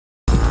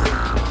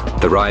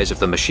The rise of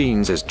the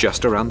machines is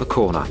just around the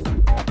corner.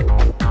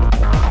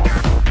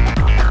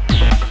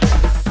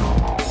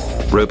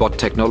 Robot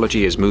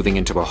technology is moving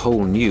into a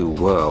whole new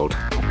world.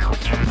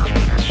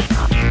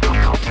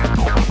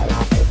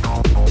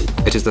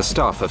 It is the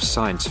stuff of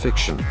science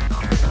fiction.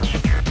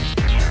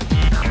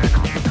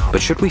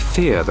 But should we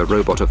fear the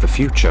robot of the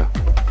future?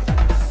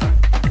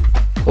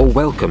 Or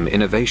welcome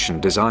innovation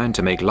designed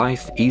to make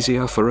life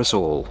easier for us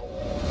all?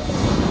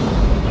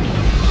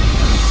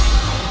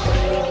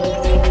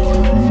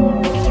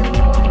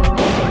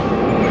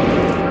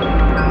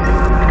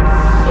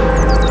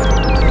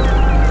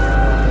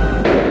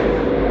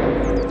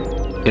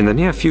 In the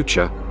near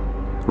future,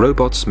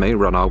 robots may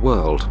run our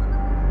world.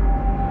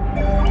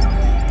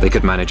 They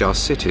could manage our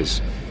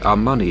cities, our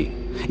money,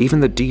 even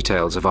the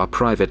details of our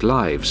private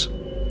lives.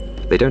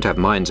 They don't have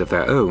minds of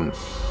their own,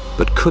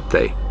 but could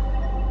they?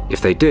 If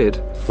they did,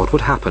 what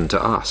would happen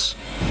to us?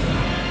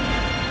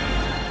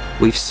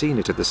 We've seen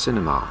it at the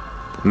cinema.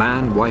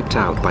 Man wiped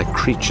out by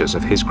creatures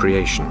of his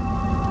creation.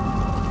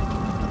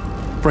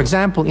 For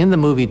example, in the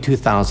movie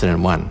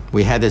 2001,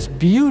 we had this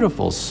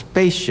beautiful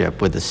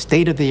spaceship with the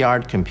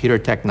state-of-the-art computer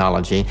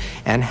technology,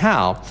 and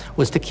HAL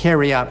was to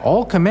carry out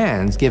all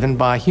commands given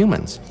by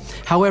humans.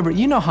 However,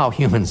 you know how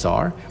humans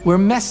are. We're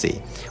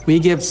messy. We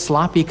give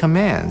sloppy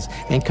commands,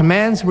 and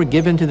commands were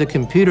given to the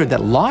computer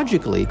that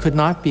logically could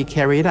not be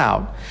carried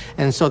out.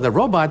 And so the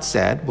robot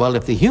said, well,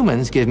 if the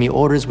humans give me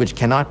orders which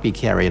cannot be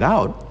carried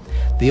out,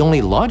 the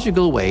only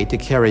logical way to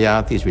carry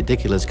out these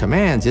ridiculous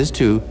commands is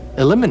to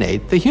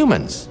eliminate the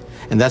humans.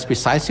 And that's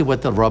precisely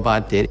what the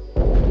robot did.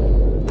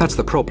 That's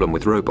the problem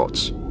with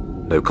robots.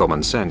 No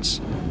common sense.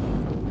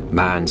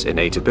 Man's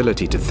innate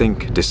ability to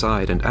think,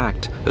 decide, and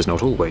act has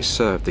not always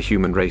served the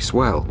human race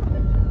well.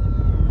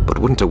 But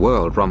wouldn't a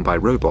world run by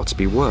robots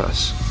be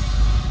worse?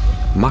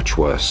 Much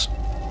worse.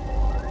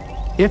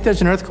 If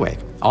there's an earthquake,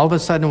 all of a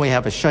sudden we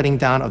have a shutting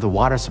down of the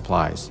water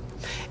supplies.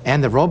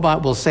 And the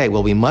robot will say,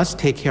 well, we must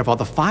take care of all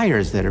the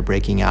fires that are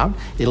breaking out.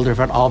 It'll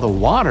divert all the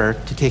water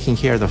to taking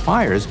care of the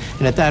fires.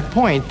 And at that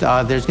point,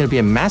 there's going to be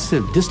a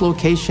massive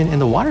dislocation in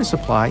the water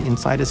supply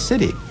inside a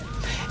city.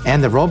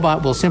 And the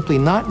robot will simply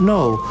not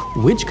know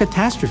which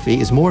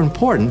catastrophe is more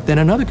important than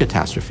another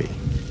catastrophe.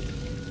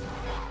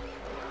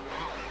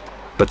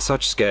 But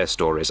such scare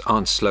stories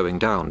aren't slowing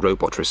down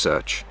robot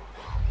research.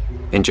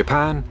 In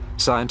Japan,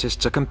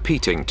 scientists are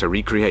competing to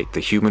recreate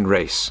the human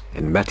race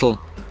in metal,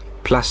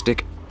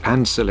 plastic,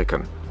 and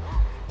silicon.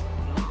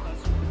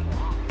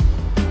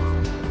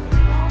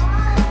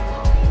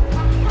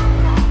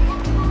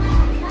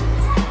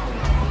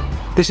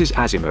 This is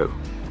ASIMO,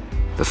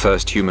 the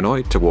first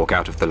humanoid to walk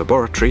out of the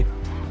laboratory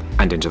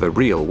and into the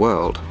real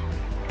world.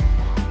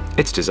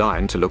 It's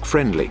designed to look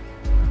friendly,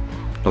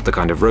 not the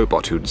kind of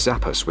robot who'd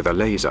zap us with a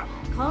laser.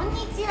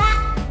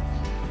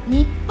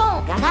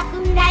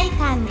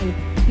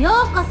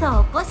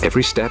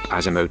 Every step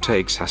ASIMO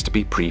takes has to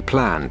be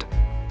pre-planned,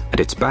 and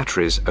its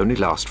batteries only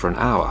last for an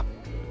hour.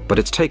 But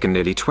it's taken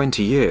nearly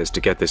 20 years to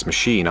get this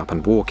machine up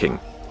and walking.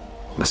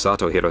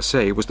 Masato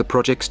Hirose was the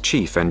project's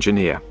chief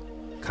engineer.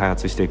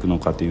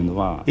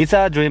 It's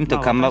our dream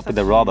to come up with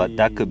a robot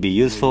that could be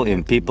useful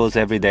in people's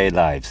everyday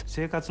lives.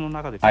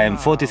 I am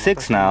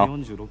 46 now,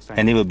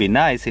 and it would be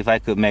nice if I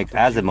could make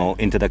ASIMO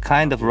into the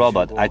kind of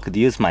robot I could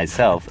use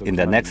myself in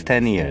the next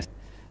 10 years,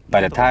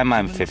 by the time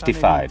I'm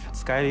 55.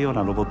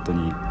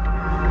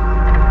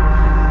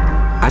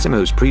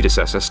 ASIMO's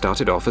predecessor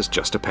started off as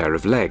just a pair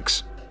of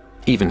legs.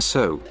 Even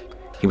so,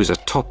 he was a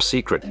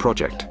top-secret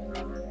project.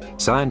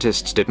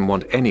 Scientists didn't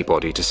want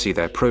anybody to see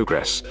their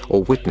progress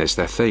or witness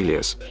their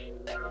failures.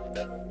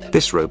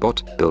 This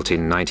robot, built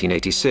in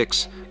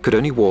 1986, could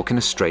only walk in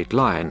a straight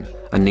line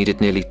and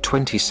needed nearly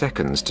 20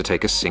 seconds to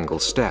take a single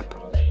step.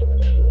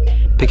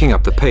 Picking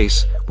up the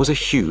pace was a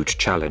huge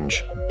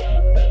challenge.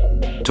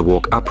 To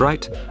walk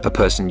upright, a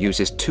person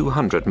uses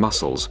 200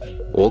 muscles,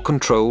 all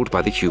controlled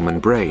by the human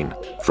brain.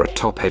 For a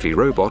top-heavy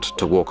robot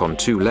to walk on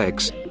two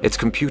legs, its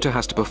computer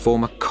has to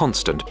perform a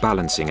constant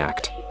balancing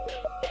act.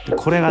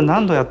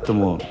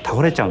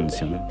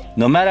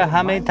 No matter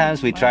how many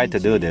times we tried to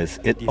do this,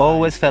 it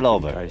always fell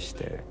over.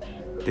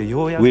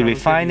 We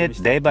refined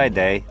it day by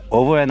day,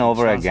 over and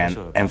over again,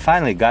 and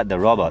finally got the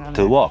robot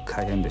to walk.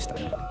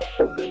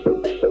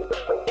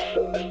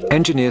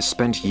 Engineers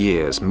spent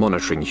years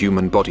monitoring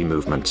human body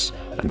movements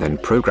and then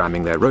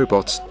programming their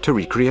robots to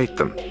recreate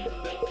them.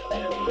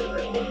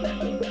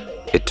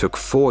 It took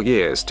 4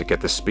 years to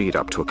get the speed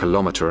up to 1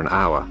 kilometer an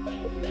hour.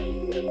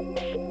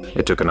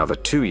 It took another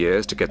 2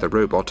 years to get the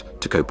robot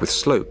to cope with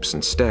slopes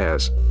and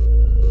stairs.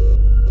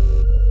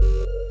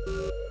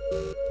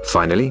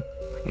 Finally,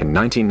 in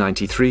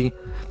 1993,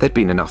 there'd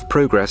been enough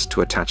progress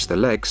to attach the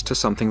legs to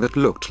something that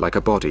looked like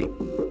a body.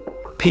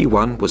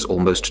 P1 was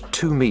almost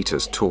 2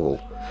 meters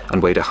tall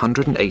and weighed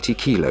 180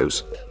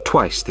 kilos,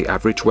 twice the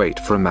average weight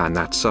for a man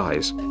that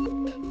size.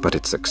 But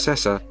its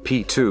successor,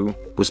 P2,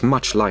 was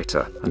much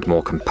lighter and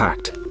more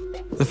compact.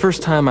 The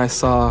first time I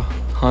saw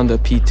Honda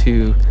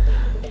P2,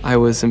 I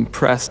was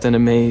impressed and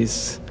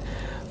amazed.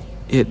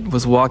 It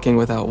was walking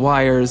without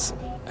wires.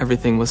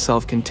 Everything was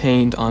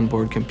self-contained,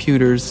 onboard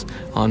computers,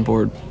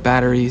 onboard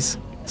batteries.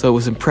 So it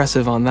was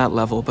impressive on that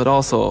level, but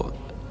also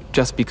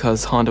just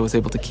because Honda was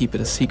able to keep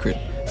it a secret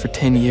for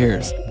 10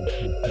 years.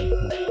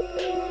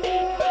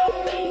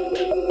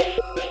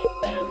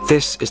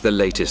 This is the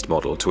latest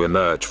model to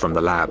emerge from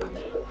the lab,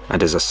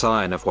 and is a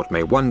sign of what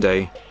may one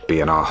day be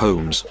in our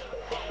homes.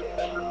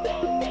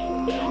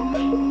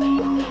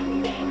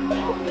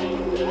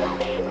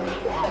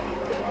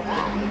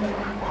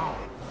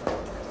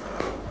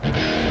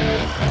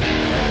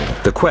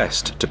 The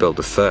quest to build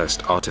the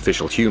first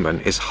artificial human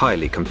is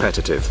highly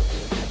competitive.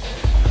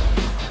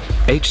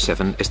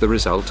 H7 is the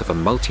result of a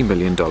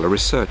multi-million-dollar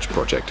research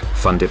project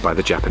funded by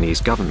the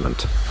Japanese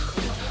government.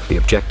 The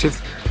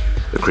objective?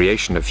 The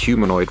creation of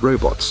humanoid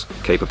robots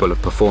capable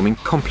of performing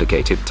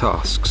complicated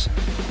tasks,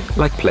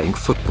 like playing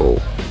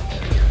football.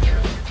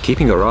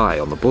 Keeping your eye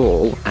on the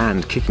ball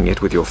and kicking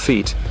it with your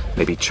feet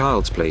may be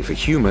child's play for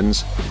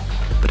humans,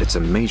 but it's a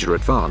major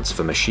advance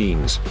for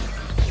machines.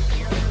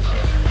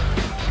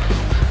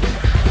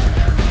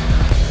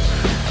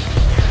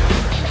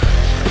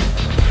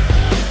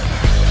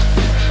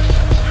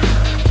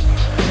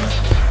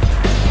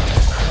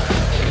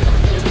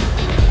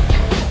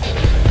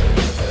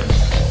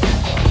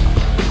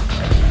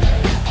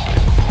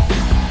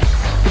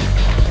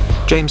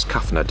 James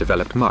Kuffner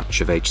developed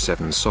much of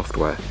H7's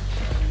software.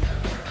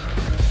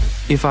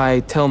 If I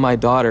tell my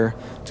daughter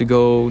to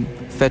go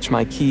fetch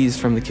my keys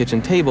from the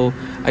kitchen table,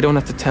 I don't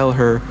have to tell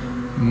her,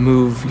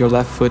 move your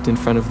left foot in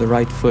front of the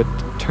right foot,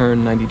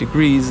 turn 90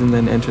 degrees, and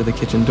then enter the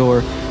kitchen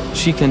door.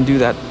 She can do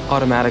that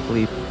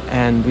automatically,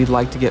 and we'd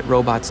like to get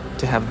robots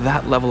to have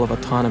that level of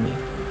autonomy.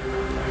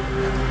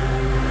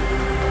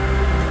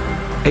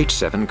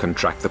 H7 can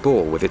track the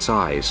ball with its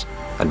eyes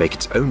and make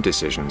its own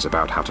decisions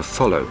about how to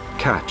follow,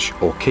 catch,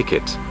 or kick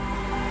it.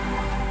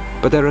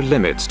 But there are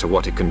limits to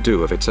what it can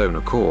do of its own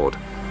accord.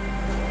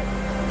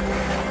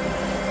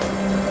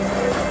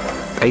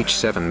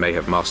 H7 may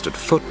have mastered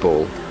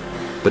football,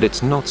 but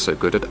it's not so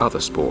good at other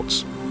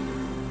sports.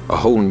 A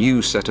whole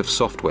new set of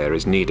software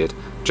is needed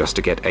just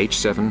to get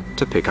H7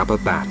 to pick up a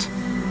bat.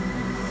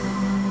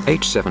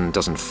 H7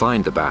 doesn't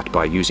find the bat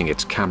by using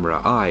its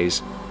camera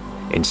eyes.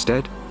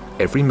 Instead,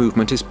 every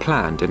movement is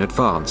planned in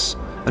advance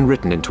and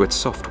written into its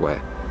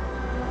software.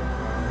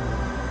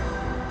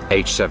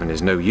 H7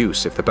 is no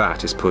use if the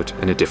bat is put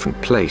in a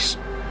different place.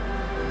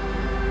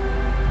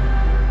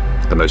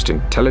 The most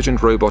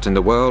intelligent robot in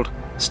the world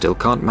still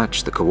can't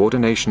match the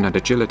coordination and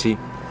agility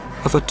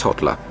of a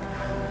toddler.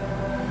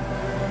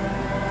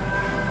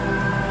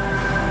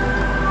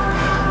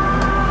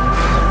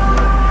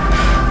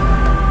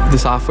 The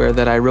software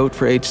that I wrote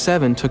for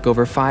H7 took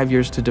over 5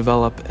 years to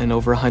develop and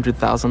over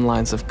 100,000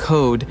 lines of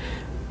code.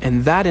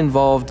 And that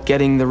involved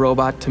getting the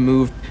robot to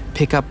move,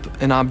 pick up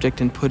an object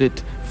and put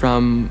it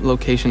from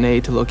location A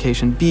to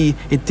location B.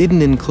 It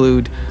didn't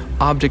include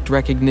object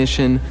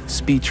recognition,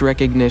 speech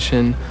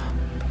recognition,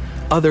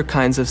 other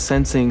kinds of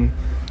sensing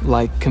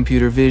like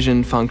computer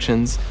vision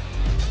functions.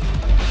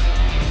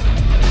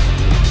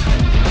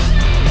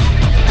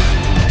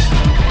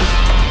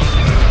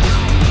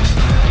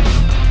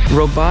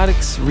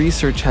 Robotics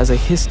research has a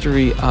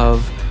history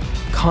of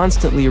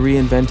constantly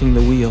reinventing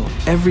the wheel.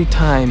 Every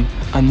time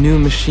a new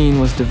machine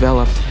was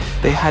developed,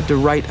 they had to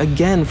write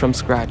again from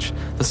scratch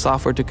the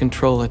software to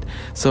control it.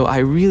 So I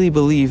really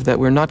believe that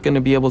we're not going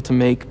to be able to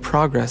make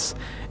progress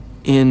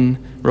in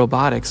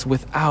robotics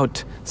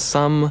without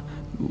some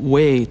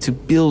way to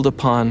build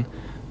upon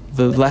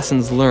the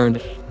lessons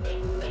learned.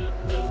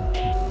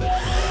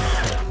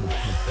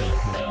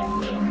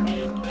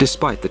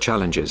 Despite the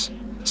challenges,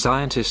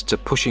 scientists are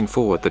pushing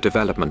forward the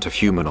development of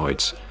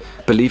humanoids,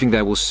 believing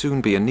there will soon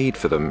be a need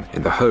for them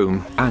in the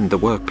home and the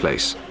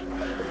workplace.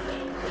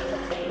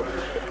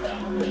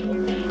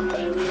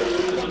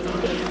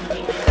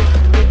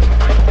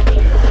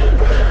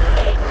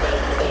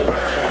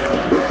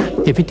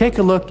 If you take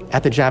a look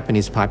at the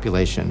Japanese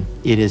population,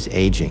 it is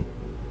aging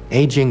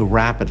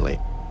rapidly.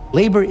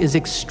 Labor is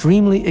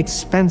extremely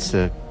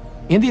expensive.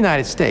 In the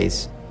United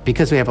States,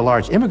 because we have a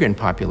large immigrant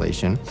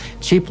population,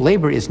 cheap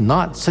labor is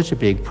not such a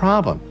big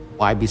problem.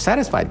 Why be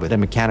satisfied with a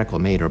mechanical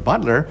maid or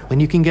butler when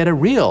you can get a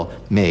real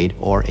maid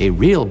or a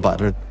real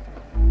butler?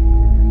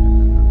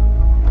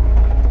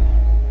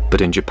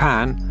 But in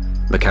Japan,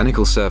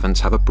 mechanical servants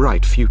have a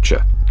bright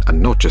future,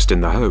 and not just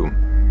in the home.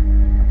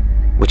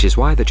 Which is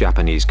why the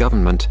Japanese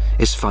government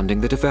is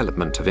funding the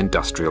development of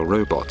industrial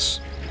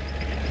robots.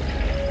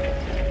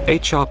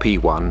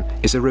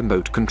 HRP-1 is a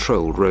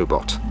remote-controlled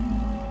robot.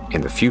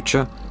 In the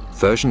future,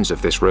 versions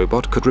of this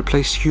robot could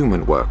replace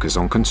human workers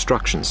on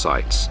construction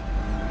sites.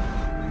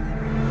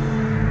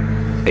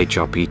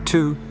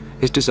 HRP-2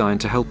 is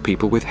designed to help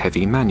people with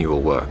heavy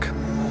manual work.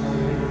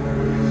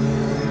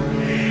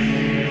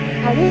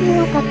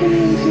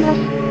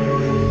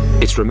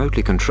 It's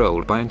remotely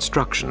controlled by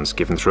instructions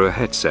given through a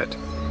headset.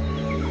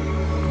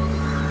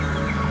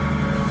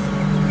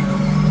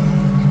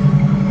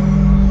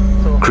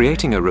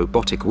 Creating a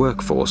robotic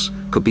workforce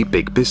could be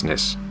big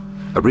business,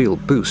 a real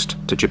boost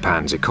to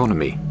Japan's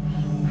economy.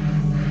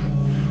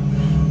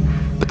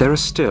 But there are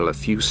still a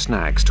few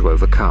snags to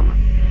overcome.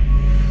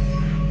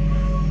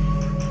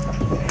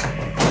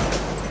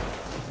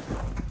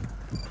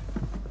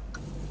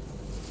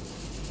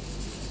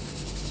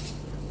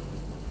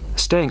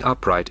 Staying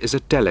upright is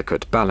a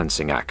delicate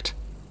balancing act.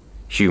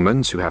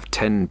 Humans who have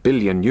 10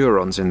 billion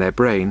neurons in their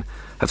brain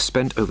have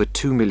spent over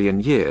 2 million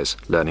years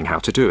learning how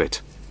to do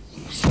it.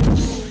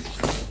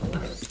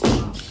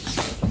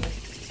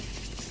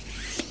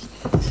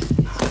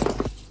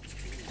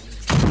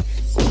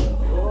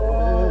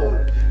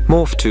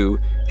 Morph 2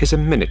 is a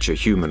miniature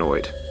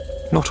humanoid,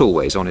 not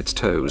always on its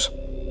toes.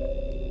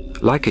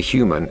 Like a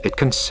human, it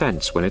can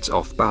sense when it's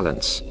off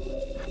balance,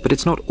 but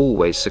it's not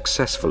always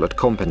successful at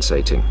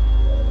compensating.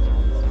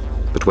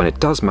 But when it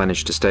does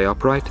manage to stay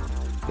upright,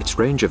 its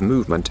range of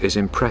movement is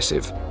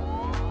impressive.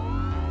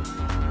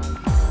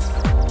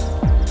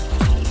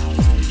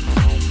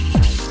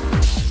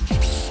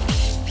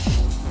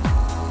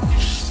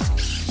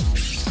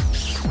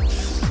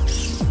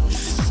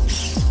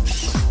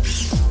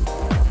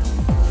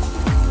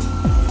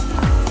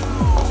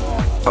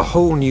 A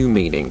whole new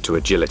meaning to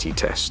agility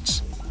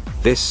tests.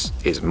 This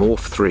is Morph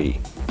 3.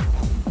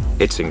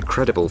 Its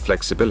incredible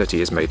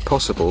flexibility is made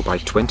possible by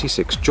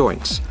 26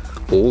 joints,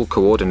 all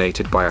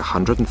coordinated by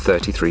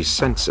 133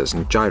 sensors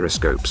and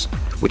gyroscopes,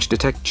 which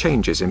detect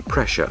changes in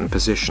pressure and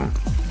position.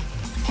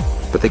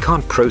 But they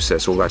can't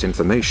process all that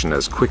information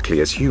as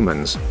quickly as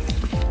humans,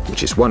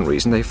 which is one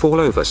reason they fall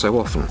over so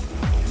often.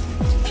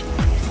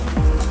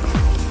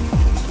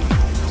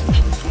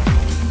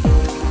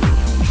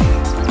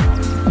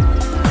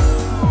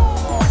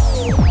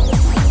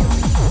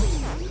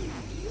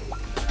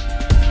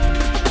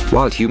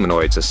 While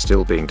humanoids are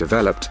still being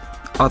developed,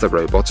 other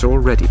robots are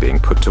already being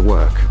put to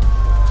work.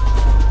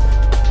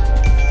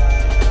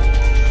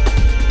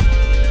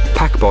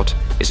 PackBot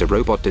is a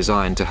robot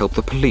designed to help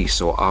the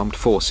police or armed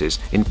forces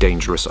in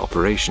dangerous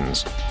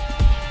operations.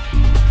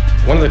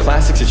 One of the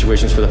classic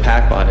situations for the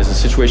PackBot is a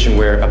situation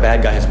where a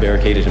bad guy has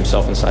barricaded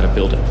himself inside a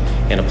building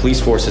and a police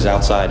force is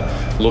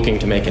outside looking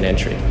to make an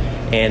entry.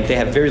 And they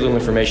have very little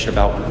information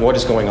about what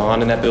is going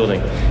on in that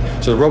building.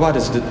 So the robot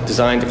is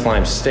designed to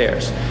climb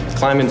stairs, to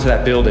climb into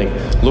that building,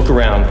 look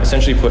around,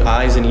 essentially put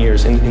eyes and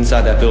ears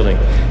inside that building,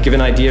 give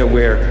an idea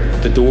where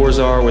the doors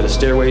are, where the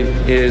stairway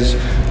is,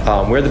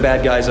 where the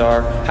bad guys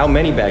are, how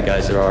many bad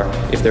guys there are,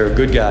 if there are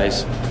good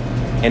guys,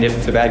 and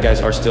if the bad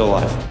guys are still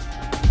alive.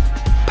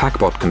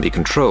 PackBot can be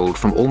controlled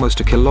from almost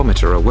a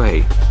kilometer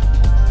away.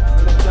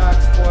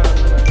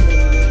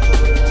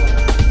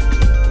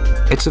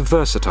 It's a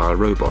versatile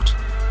robot,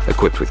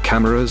 equipped with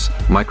cameras,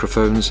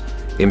 microphones,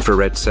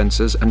 infrared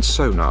sensors and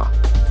sonar.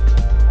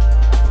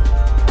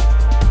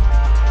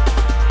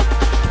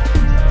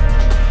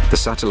 The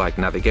satellite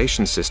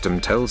navigation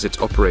system tells its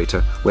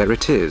operator where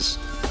it is,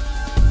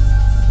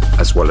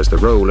 as well as the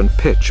roll and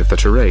pitch of the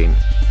terrain.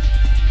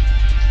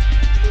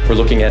 We're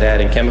looking at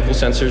adding chemical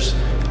sensors,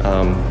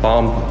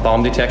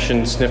 bomb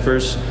detection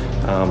sniffers,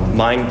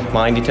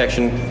 mine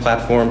detection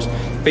platforms.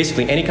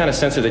 Basically any kind of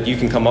sensor that you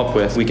can come up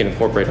with, we can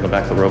incorporate on the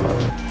back of the robot.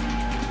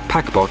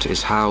 PackBot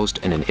is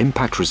housed in an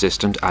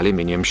impact-resistant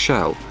aluminium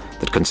shell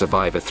that can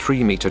survive a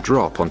 3-meter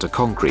drop onto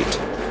concrete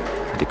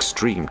at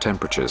extreme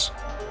temperatures.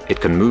 It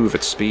can move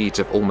at speeds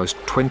of almost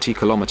 20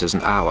 kilometers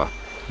an hour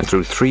and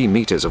through 3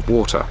 meters of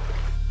water.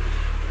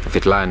 If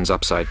it lands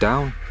upside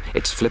down,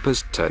 its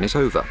flippers turn it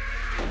over.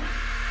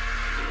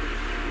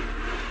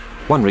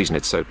 One reason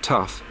it's so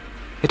tough,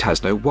 it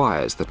has no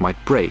wires that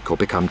might break or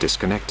become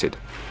disconnected.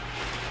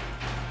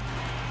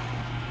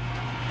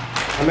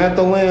 I'm at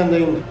the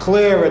landing,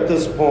 clear at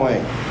this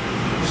point.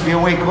 Is the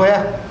way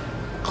clear?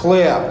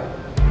 Clear.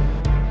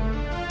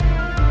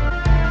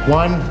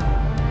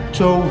 1,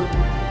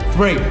 2,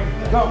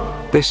 3.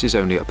 Go. This is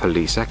only a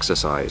police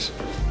exercise,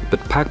 but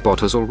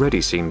PackBot has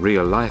already seen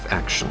real-life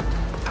action,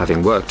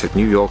 having worked at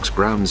New York's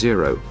Ground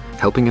Zero,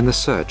 helping in the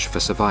search for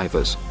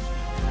survivors.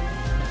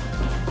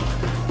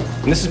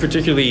 And this is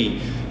particularly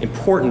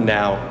important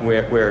now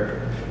where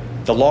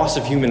the loss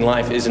of human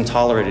life isn't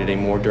tolerated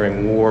anymore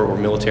during war or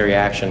military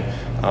action,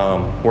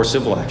 or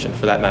civil action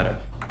for that matter.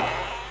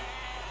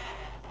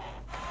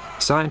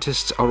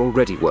 Scientists are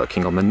already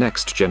working on the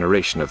next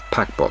generation of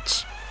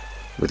PackBots,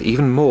 with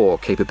even more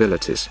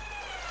capabilities.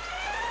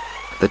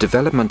 The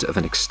development of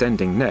an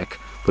extending neck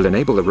will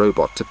enable the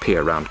robot to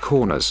peer around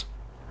corners.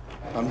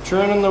 I'm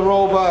turning the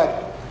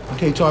robot.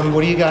 Okay, Tommy,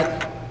 what do you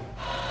got?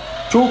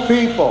 2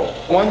 people,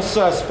 1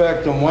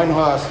 suspect and 1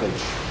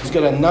 hostage. He's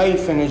got a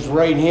knife in his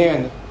right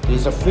hand.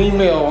 There's a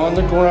female on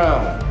the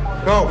ground.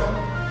 Go.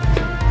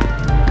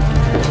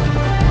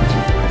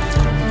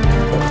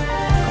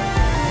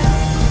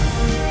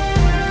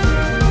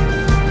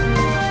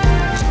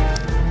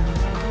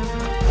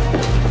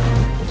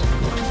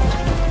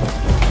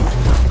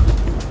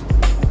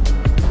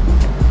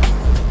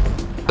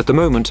 At the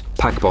moment,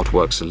 PackBot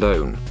works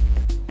alone.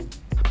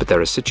 But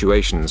there are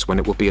situations when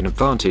it will be an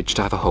advantage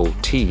to have a whole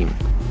team.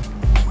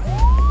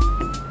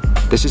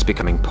 This is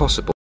becoming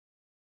possible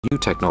with new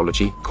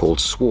technology called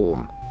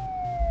Swarm.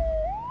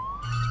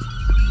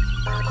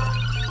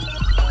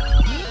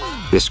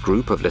 This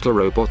group of little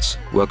robots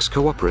works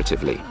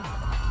cooperatively.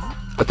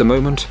 At the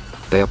moment,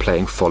 they are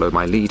playing Follow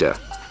My Leader.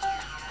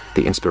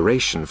 The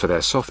inspiration for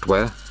their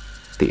software,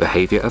 the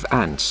behavior of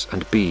ants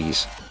and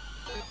bees.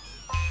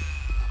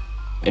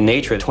 In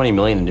nature, 20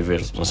 million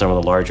individuals in some of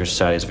the larger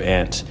societies of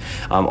ants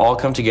all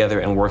come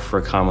together and work for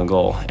a common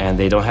goal. And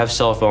they don't have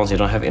cell phones, they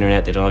don't have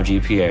internet, they don't have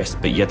GPS,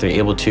 but yet they're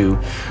able to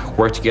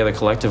work together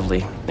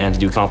collectively and to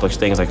do complex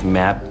things like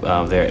map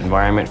their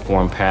environment,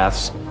 form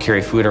paths,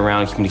 carry food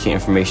around, communicate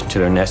information to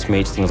their nest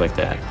mates, things like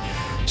that.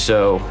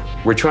 So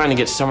we're trying to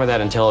get some of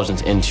that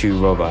intelligence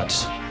into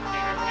robots.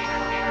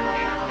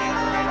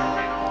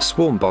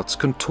 Swarm bots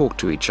can talk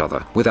to each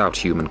other without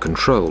human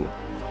control.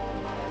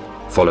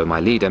 Follow My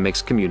Leader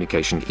makes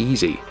communication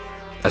easy,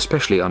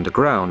 especially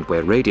underground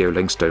where radio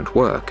links don't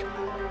work.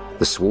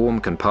 The swarm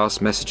can pass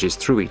messages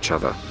through each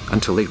other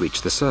until they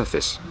reach the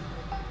surface.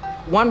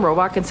 One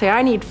robot can say,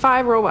 I need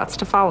 5 robots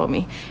to follow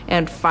me,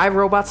 and 5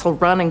 robots will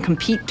run and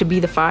compete to be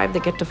the 5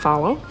 that get to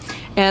follow,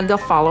 and they'll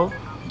follow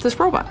this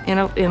robot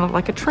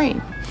like a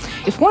train.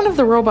 If one of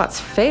the robots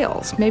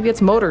fails, maybe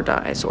its motor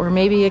dies, or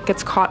maybe it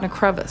gets caught in a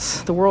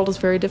crevice, the world is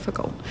very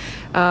difficult.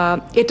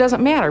 It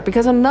doesn't matter,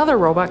 because another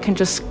robot can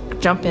just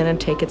jump in and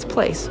take its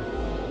place.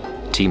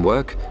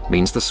 Teamwork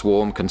means the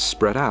swarm can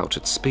spread out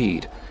at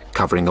speed,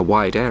 covering a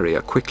wide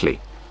area quickly.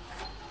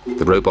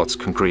 The robots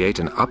can create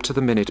an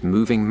up-to-the-minute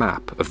moving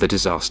map of the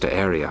disaster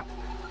area.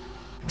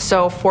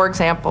 So, for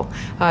example,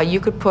 you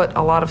could put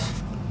a lot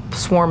of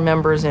swarm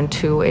members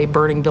into a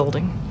burning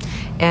building,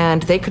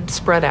 and they could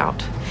spread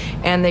out.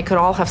 And they could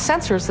all have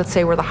sensors that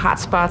say where the hot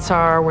spots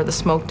are, where the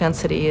smoke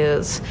density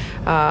is,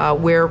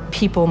 where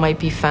people might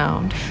be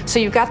found. So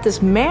you've got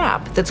this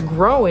map that's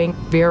growing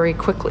very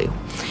quickly.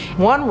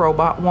 One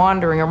robot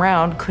wandering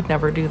around could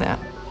never do that.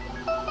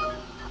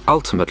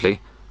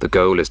 Ultimately, the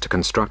goal is to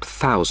construct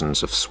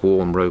thousands of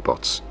swarm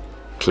robots,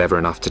 clever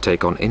enough to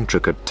take on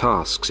intricate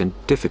tasks in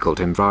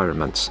difficult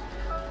environments,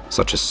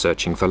 such as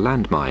searching for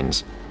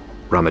landmines,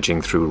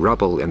 rummaging through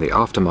rubble in the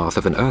aftermath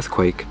of an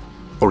earthquake,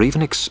 or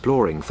even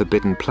exploring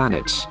forbidden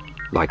planets,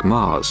 like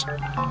Mars.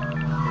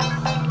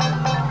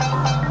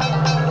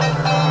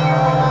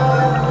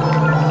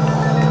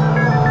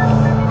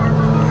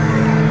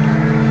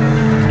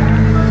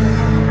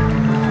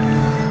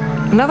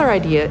 Another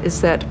idea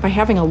is that by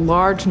having a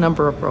large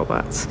number of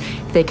robots,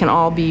 they can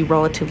all be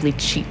relatively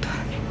cheap.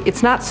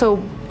 It's not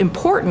so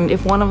important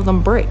if one of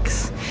them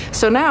breaks.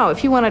 So now,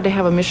 if you wanted to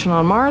have a mission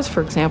on Mars,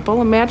 for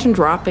example, imagine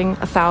dropping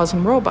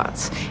 1,000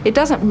 robots. It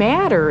doesn't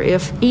matter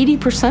if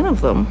 80%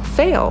 of them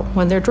fail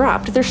when they're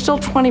dropped. There's still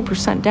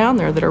 20% down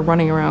there that are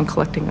running around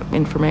collecting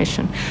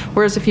information.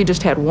 Whereas if you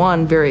just had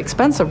one very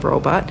expensive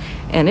robot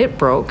and it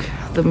broke,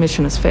 the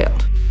mission has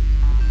failed.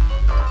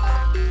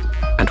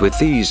 And with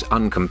these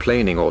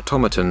uncomplaining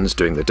automatons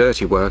doing the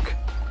dirty work,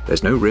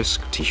 there's no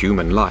risk to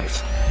human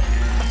life.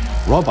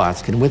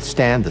 Robots can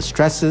withstand the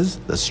stresses,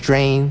 the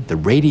strain, the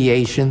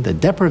radiation, the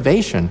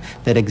deprivation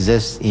that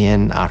exists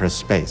in outer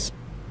space.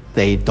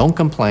 They don't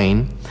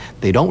complain,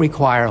 they don't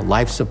require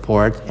life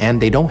support, and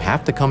they don't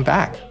have to come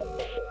back.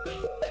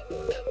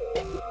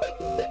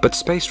 But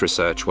space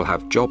research will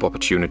have job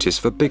opportunities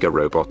for bigger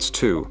robots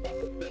too.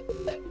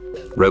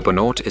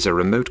 Robonaut is a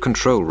remote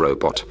control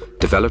robot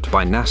developed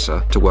by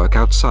NASA to work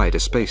outside a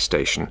space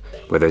station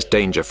where there's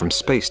danger from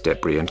space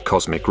debris and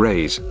cosmic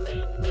rays.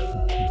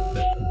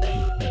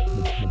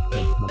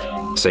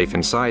 Safe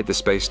inside the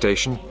space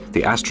station,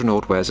 the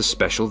astronaut wears a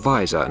special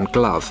visor and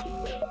glove.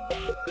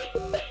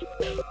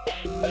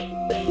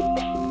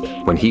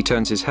 When he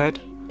turns his head,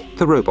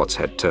 the robot's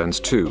head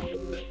turns too,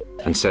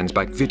 and sends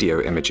back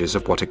video images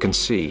of what it can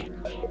see.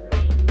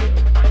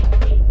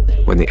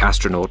 When the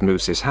astronaut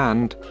moves his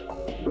hand,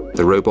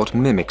 the robot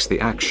mimics the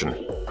action.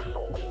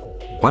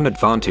 One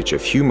advantage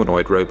of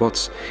humanoid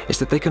robots is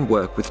that they can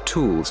work with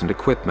tools and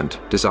equipment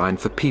designed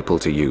for people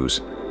to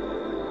use.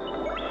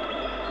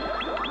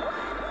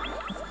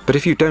 But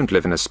if you don't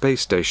live in a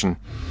space station,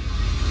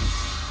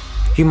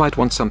 you might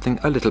want something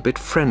a little bit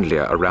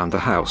friendlier around the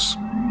house.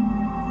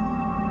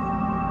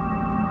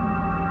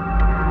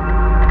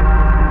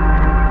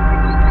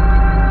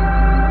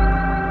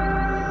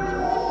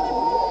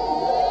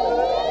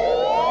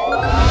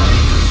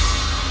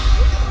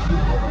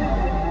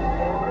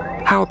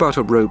 How about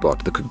a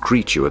robot that could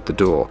greet you at the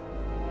door?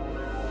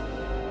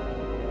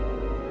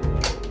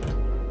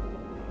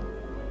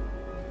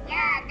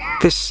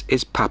 This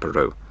is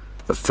Papero,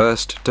 the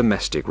first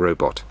domestic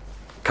robot,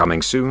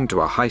 coming soon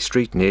to a high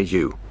street near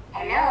you.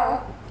 Hello.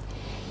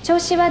 調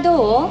子は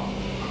どう?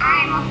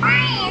 I'm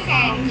fine,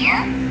 thank you.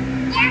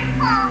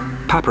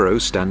 Yahoo! Papero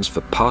stands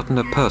for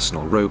Partner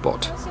Personal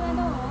Robot.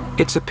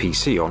 It's a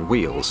PC on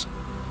wheels.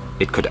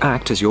 It could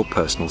act as your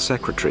personal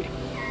secretary.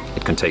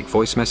 It can take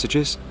voice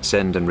messages,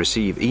 send and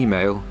receive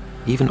email,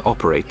 even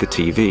operate the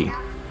TV.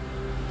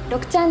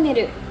 6チャンネ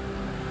ル.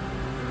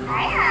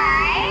 Hi,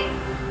 hi.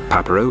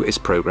 Papero is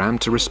programmed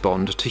to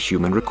respond to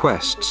human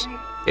requests.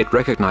 It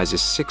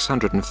recognizes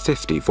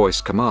 650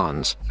 voice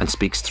commands and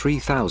speaks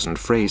 3,000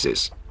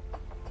 phrases.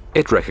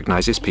 It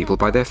recognizes people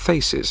by their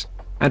faces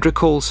and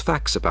recalls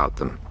facts about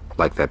them,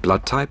 like their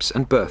blood types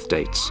and birth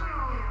dates.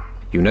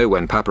 You know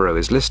when Papero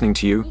is listening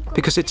to you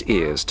because its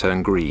ears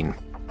turn green.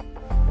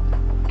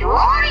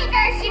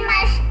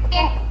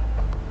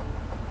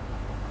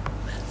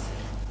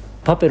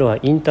 Papero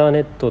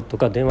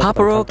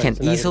can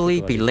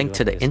easily be linked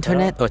to the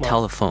internet or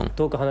telephone.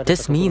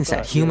 This means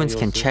that humans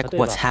can check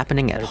what's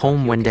happening at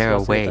home when they're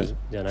away.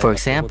 For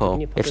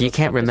example, if you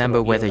can't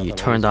remember whether you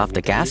turned off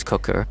the gas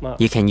cooker,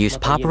 you can use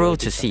Papero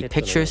to see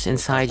pictures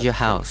inside your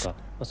house.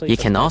 You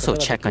can also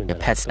check on your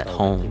pets at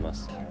home.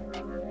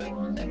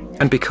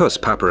 And because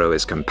Papero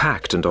is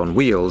compact and on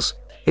wheels,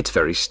 it's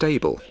very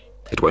stable.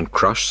 It won't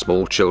crush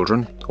small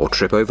children or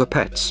trip over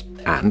pets.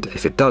 And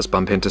if it does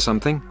bump into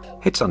something,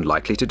 it's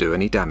unlikely to do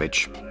any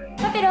damage.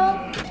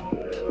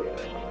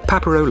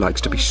 Papero likes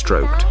to be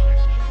stroked.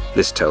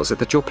 This tells it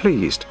that you're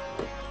pleased,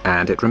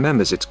 and it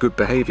remembers its good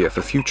behavior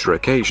for future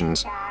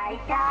occasions.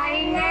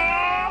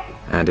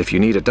 And if you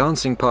need a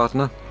dancing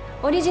partner,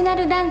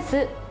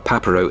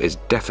 Papero is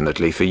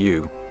definitely for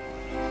you.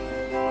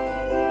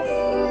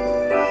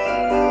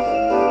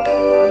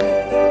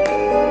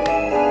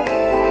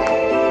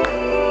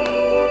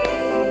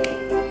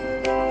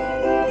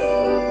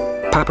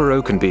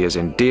 Papero can be as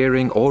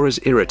endearing or as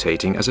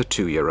irritating as a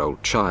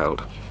 2-year-old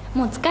child.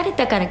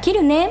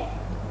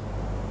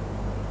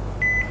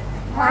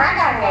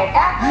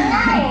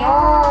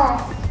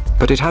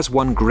 But it has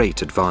one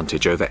great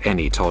advantage over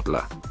any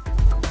toddler.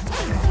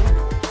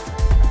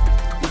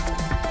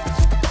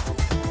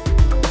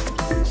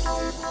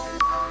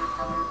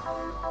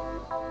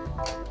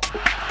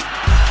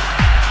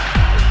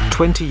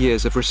 "20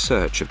 years of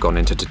research have gone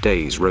into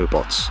today's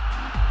robots.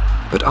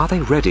 But are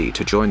they ready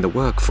to join the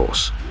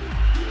workforce?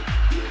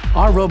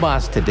 Our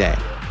robots today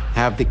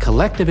have the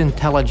collective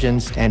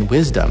intelligence and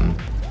wisdom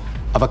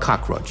of a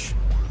cockroach,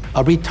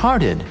 a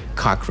retarded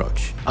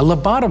cockroach, a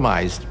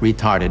lobotomized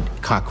retarded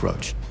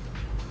cockroach.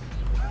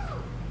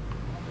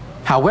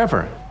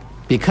 However,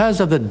 because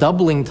of the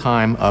doubling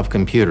time of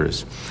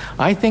computers,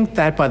 I think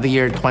that by the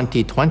year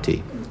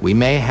 2020, we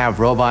may have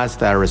robots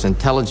that are as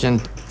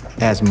intelligent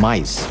as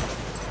mice,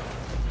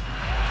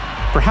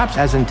 perhaps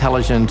as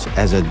intelligent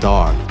as a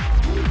dog.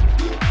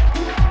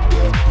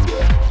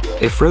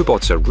 If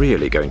robots are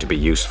really going to be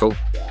useful,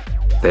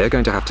 they're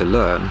going to have to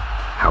learn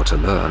how to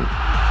learn.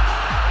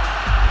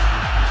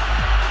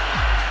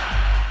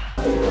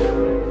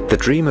 The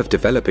dream of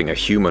developing a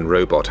human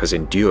robot has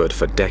endured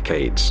for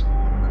decades,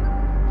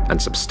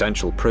 and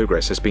substantial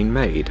progress has been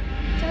made.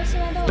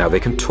 Now they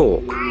can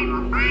talk,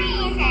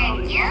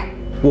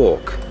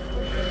 walk,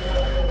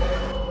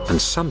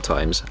 and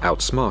sometimes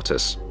outsmart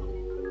us.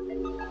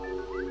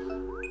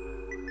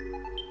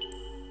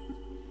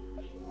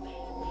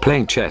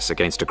 Playing chess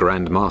against a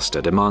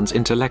grandmaster demands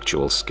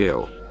intellectual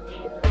skill.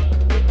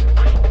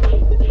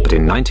 But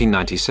in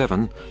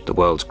 1997, the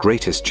world's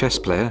greatest chess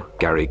player,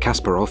 Garry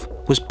Kasparov,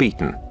 was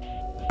beaten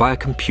by a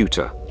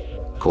computer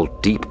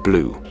called Deep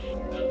Blue.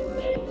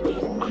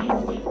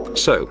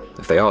 So,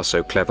 if they are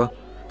so clever,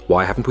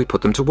 why haven't we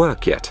put them to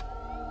work yet?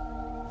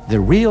 The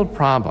real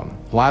problem,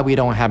 why we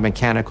don't have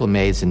mechanical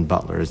maids and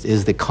butlers,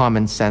 is the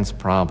common sense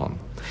problem.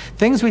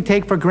 Things we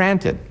take for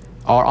granted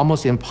are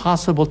almost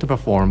impossible to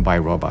perform by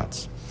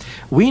robots.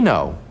 We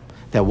know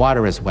that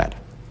water is wet.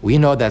 We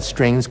know that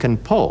strings can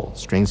pull,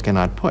 strings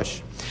cannot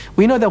push.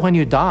 We know that when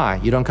you die,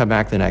 you don't come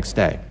back the next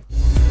day.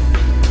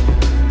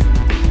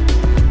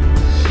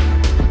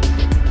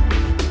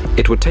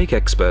 It would take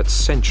experts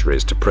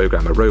centuries to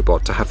program a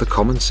robot to have the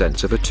common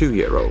sense of a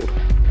 2-year-old.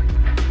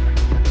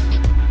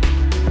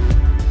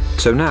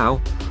 So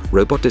now,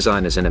 robot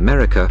designers in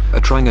America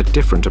are trying a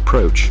different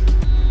approach,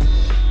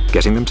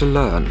 getting them to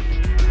learn.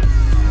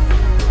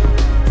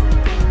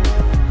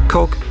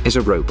 Cog is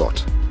a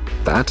robot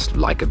that,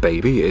 like a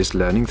baby, is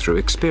learning through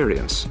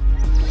experience.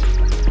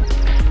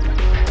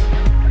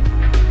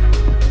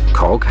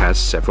 Cog has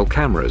several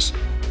cameras.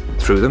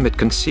 Through them it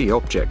can see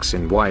objects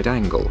in wide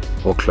angle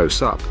or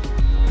close up.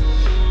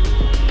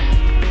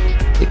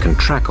 It can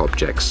track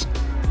objects,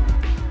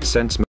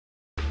 sense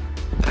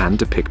motion, and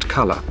depict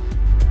color.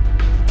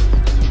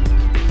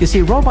 You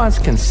see, robots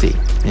can see.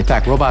 In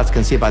fact, robots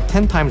can see about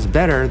 10 times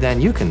better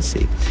than you can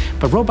see.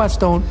 But robots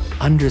don't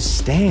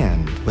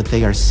understand what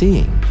they are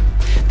seeing.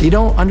 They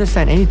don't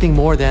understand anything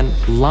more than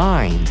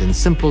lines and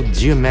simple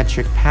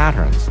geometric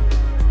patterns.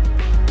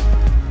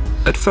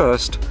 At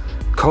first,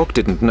 Cog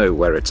didn't know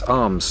where its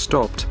arms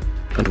stopped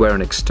and where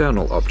an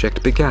external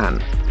object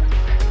began.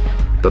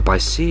 But by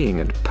seeing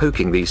and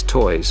poking these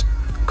toys,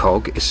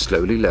 Cog is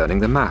slowly learning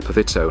the map of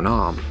its own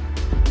arm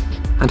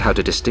and how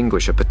to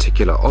distinguish a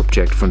particular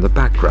object from the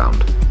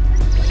background.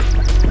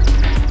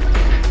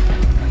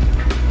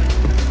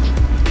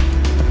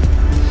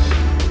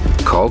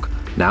 Cog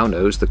now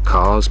knows that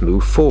cars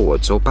move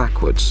forwards or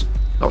backwards,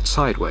 not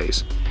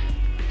sideways.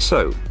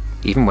 So,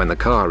 even when the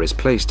car is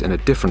placed in a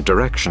different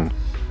direction,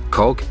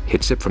 Cog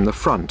hits it from the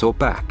front or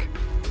back.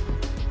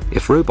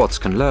 If robots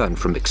can learn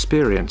from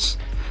experience,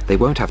 they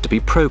won't have to be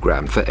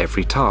programmed for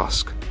every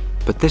task.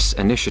 But this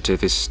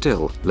initiative is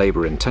still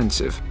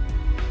labor-intensive.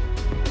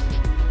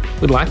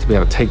 We'd like to be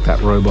able to take that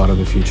robot in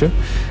the future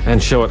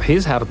and show it,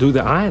 here's how to do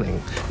the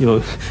ironing. You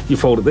know, you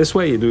fold it this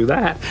way, you do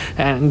that,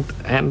 and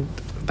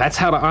that's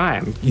how to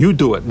iron. You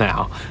do it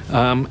now.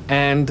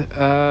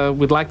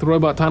 We'd like the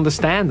robot to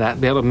understand that,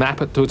 be able to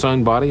map it to its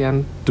own body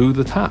and do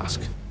the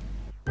task.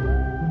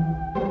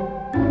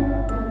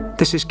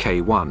 This is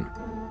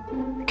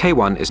K1.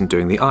 K1 isn't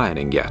doing the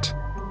ironing yet,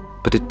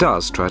 but it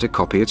does try to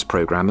copy its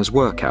programmer's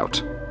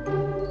workout.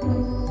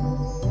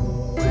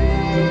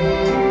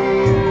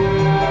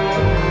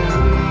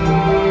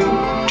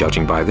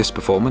 Judging by this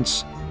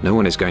performance, no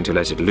one is going to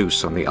let it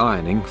loose on the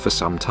ironing for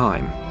some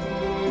time.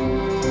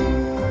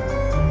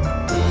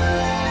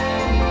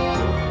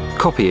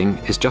 Copying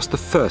is just the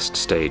first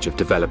stage of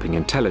developing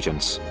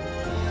intelligence.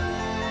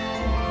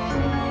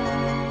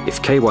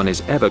 If K1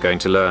 is ever going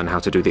to learn how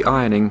to do the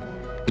ironing,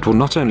 it will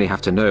not only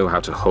have to know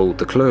how to hold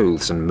the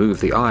clothes and move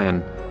the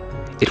iron,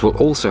 it will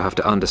also have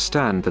to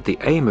understand that the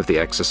aim of the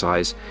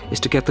exercise is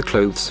to get the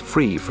clothes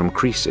free from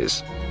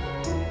creases.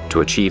 To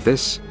achieve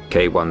this,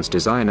 K1's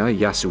designer,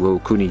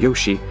 Yasuo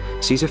Kuniyoshi,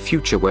 sees a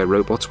future where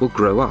robots will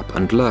grow up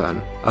and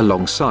learn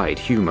alongside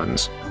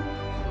humans.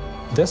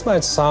 This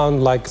might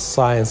sound like a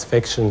science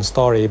fiction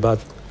story,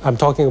 but I'm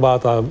talking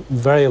about a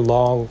very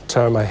long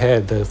term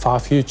ahead, the far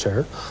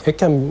future. It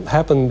can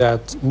happen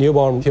that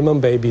newborn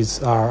human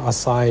babies are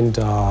assigned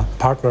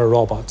partner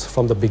robots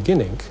from the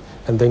beginning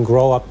and then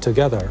grow up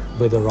together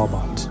with a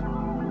robot.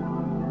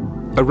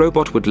 A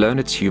robot would learn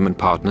its human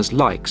partner's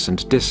likes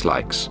and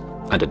dislikes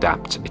and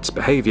adapt its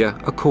behavior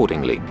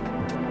accordingly.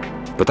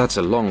 But that's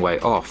a long way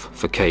off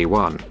for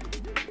K1.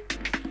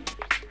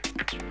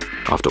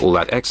 After all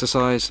that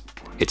exercise,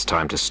 it's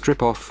time to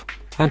strip off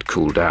and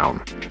cool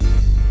down.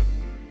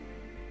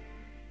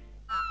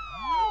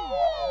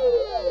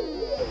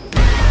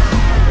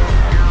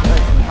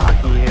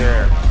 Hockey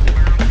here.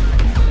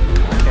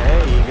 Okay,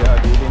 you go,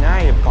 DB. Now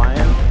you're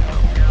playing.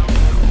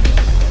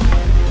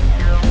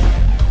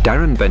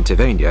 Darren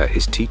Bentivegna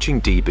is teaching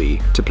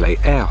DB to play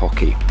air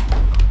hockey.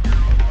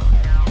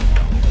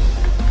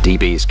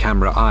 DB's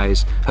camera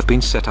eyes have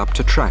been set up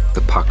to track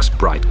the puck's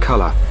bright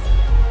colour.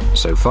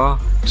 So far,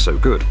 so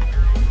good.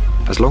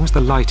 As long as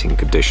the lighting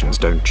conditions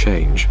don't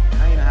change.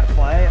 Now you know how to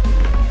play it.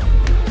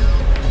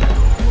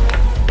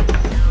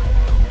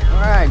 All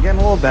right, getting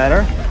a little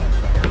better.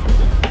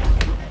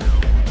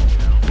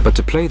 But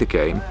to play the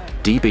game,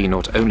 DB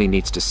not only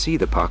needs to see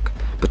the puck,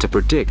 but to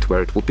predict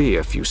where it will be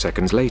a few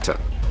seconds later.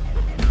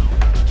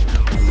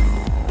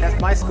 That's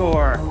my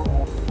score.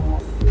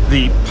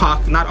 The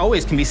puck not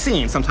always can be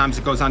seen. Sometimes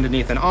it goes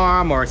underneath an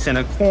arm or it's in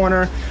a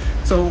corner.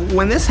 So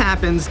when this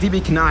happens,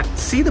 DB cannot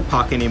see the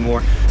puck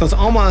anymore. So it's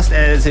almost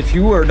as if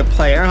you were to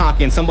play air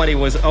hockey and somebody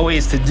was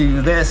always to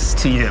do this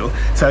to you.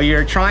 So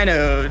you're trying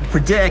to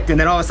predict, and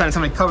then all of a sudden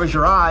somebody covers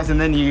your eyes, and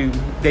then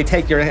they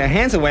take your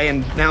hands away,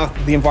 and now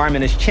the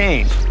environment has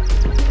changed.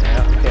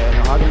 Yeah, okay,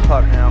 now hockey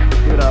puck now.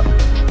 Do it up.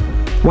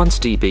 Once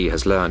DB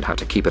has learned how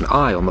to keep an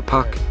eye on the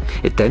puck,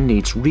 it then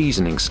needs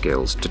reasoning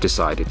skills to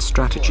decide its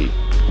strategy.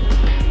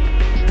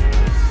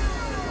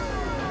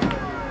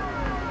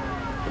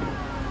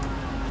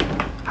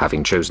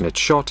 Having chosen its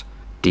shot,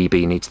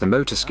 DB needs the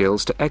motor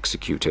skills to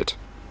execute it.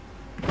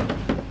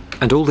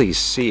 And all these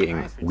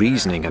seeing,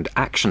 reasoning and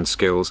action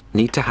skills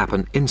need to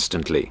happen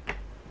instantly.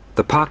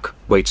 The puck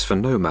waits for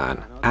no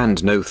man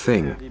and no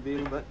thing.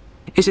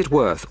 Is it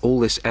worth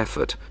all this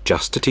effort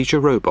just to teach a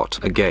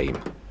robot a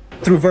game?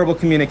 Through verbal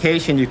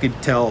communication, you could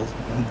tell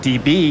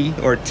DB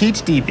or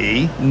teach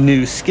DB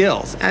new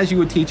skills, as you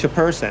would teach a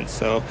person.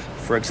 So,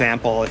 for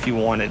example, if you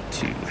wanted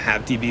to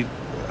have DB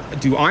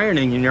do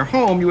ironing in your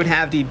home, you would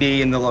have DB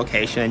in the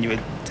location, and you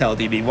would tell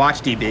DB, watch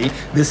DB,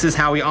 this is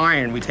how we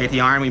iron. We take the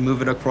iron, we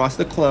move it across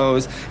the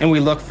clothes, and we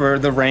look for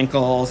the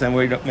wrinkles, and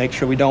we make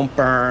sure we don't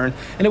burn.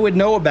 And it would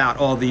know about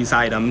all these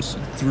items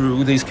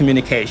through these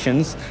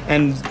communications,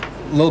 and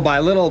little by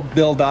little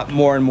build up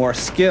more and more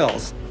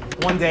skills.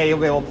 One day you'll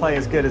be able to play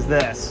as good as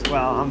this.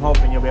 Well, I'm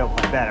hoping you'll be able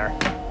to play better.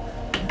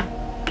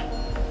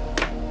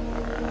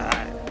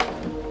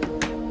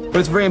 But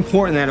it's very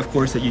important that, of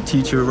course, that you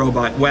teach your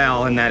robot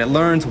well and that it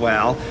learns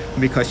well,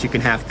 because you can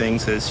have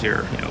things as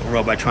your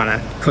robot trying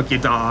to cook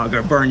your dog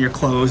or burn your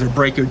clothes or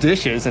break your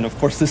dishes, and of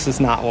course this is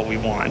not what we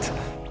want.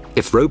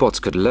 If robots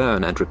could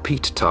learn and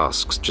repeat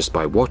tasks just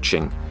by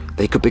watching,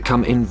 they could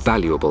become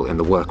invaluable in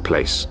the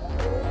workplace.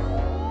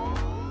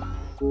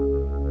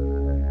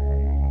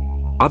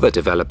 Other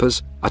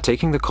developers are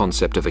taking the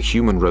concept of a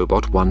human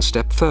robot one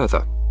step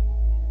further.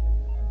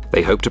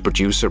 They hope to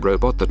produce a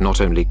robot that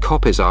not only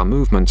copies our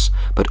movements,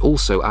 but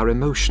also our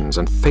emotions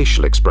and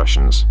facial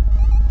expressions.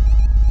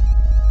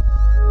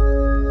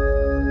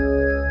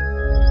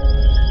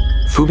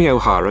 Fumio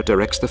Hara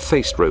directs the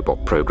Faced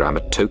Robot program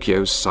at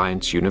Tokyo's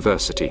Science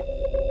University.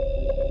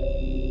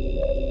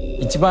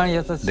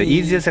 The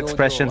easiest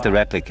expression to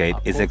replicate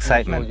is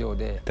excitement.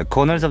 The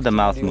corners of the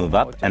mouth move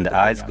up and the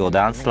eyes go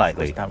down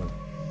slightly.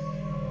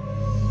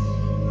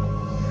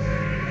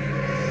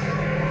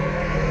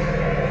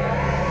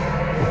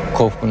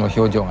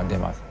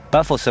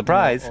 But for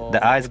surprise, the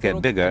eyes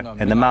get bigger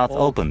and the mouth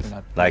opens,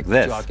 like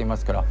this.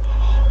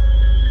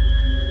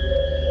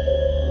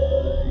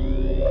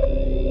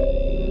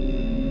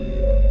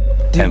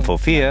 And for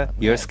fear,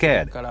 you're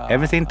scared.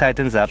 Everything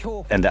tightens up,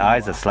 and the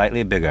eyes are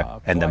slightly bigger,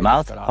 and the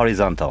mouth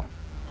horizontal.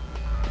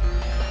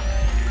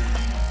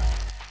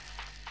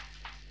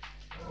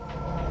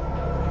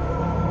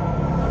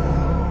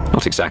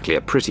 Not exactly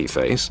a pretty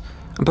face,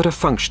 but a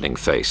functioning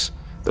face,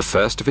 the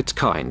first of its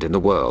kind in the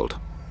world.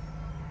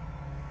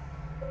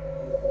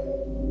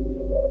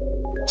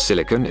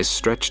 Silicon is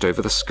stretched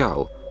over the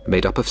skull,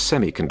 made up of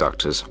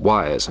semiconductors,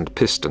 wires and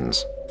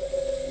pistons.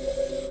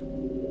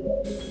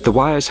 The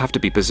wires have to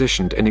be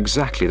positioned in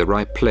exactly the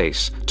right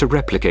place to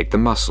replicate the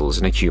muscles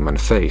in a human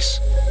face.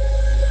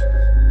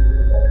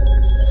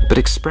 But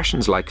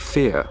expressions like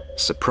fear,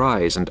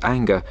 surprise and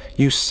anger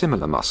use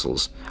similar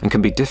muscles and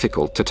can be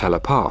difficult to tell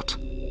apart.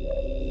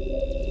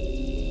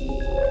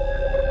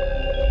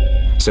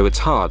 So it's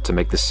hard to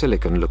make the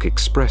silicon look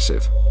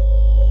expressive.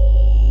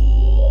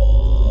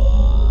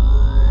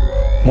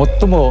 We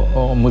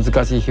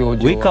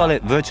call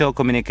it virtual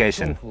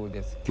communication.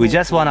 We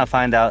just want to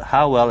find out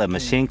how well a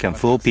machine can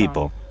fool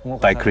people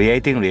by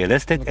creating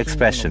realistic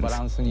expressions.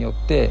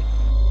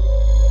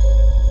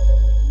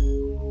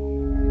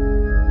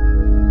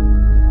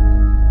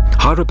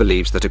 Hara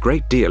believes that a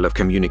great deal of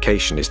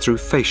communication is through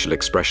facial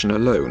expression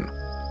alone.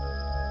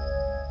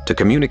 To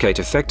communicate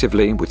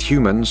effectively with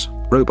humans,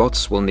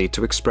 robots will need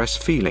to express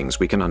feelings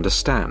we can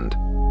understand.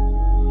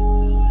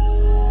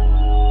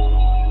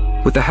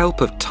 With the help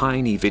of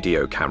tiny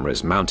video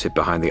cameras mounted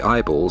behind the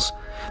eyeballs,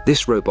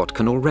 this robot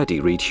can already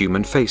read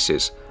human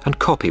faces and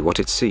copy what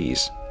it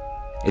sees.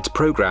 It's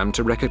programmed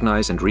to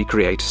recognize and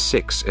recreate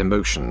 6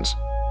 emotions.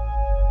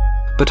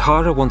 But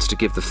Hara wants to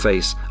give the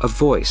face a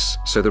voice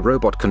so the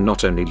robot can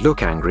not only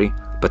look angry,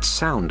 but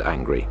sound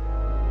angry.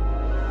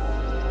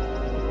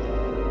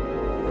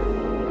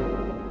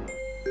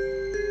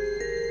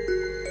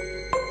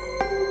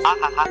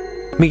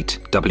 Meet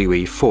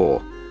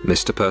WE4,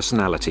 Mr.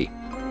 Personality.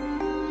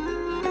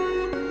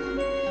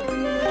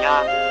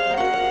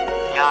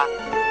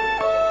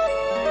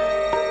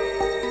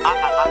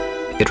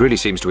 It really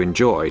seems to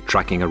enjoy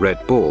tracking a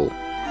red ball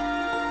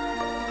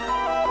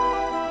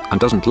and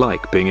doesn't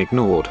like being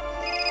ignored.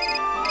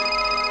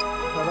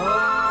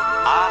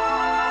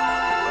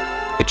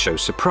 It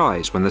shows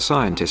surprise when the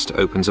scientist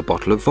opens a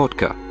bottle of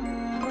vodka,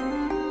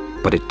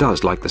 but it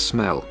does like the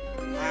smell.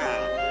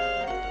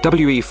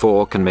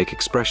 WE4 can make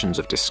expressions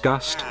of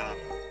disgust,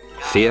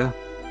 fear,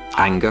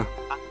 anger,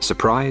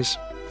 surprise,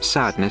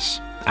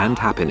 sadness, and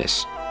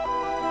happiness.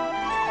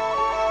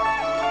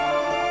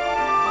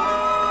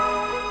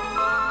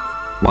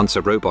 Once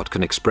a robot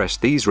can express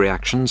these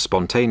reactions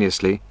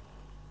spontaneously,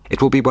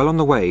 it will be well on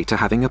the way to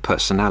having a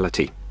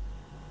personality.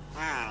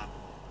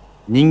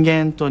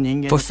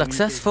 For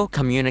successful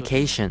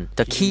communication,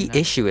 the key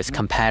issue is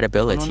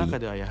compatibility.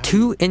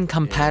 2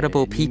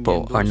 incompatible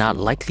people are not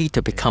likely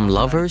to become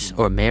lovers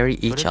or marry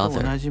each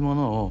other.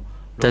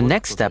 The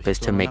next step is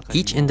to make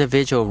each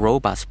individual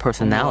robot's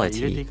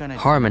personality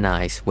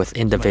harmonize with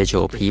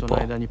individual people.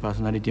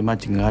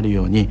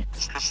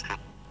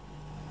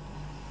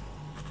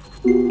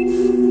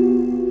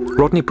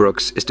 Rodney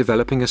Brooks is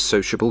developing a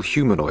sociable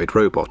humanoid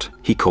robot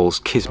he calls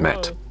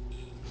Kismet.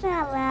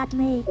 Do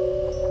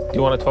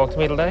you want to talk to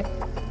me today?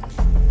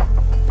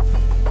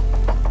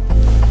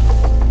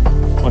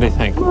 What do you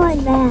think? More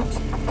than that.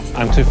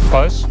 I'm too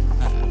close?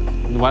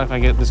 What if I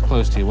get this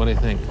close to you? What do you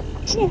think?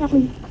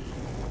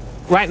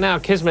 Right now,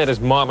 Kismet is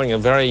modeling a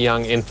very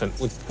young infant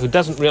who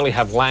doesn't really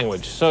have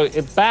language. So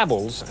it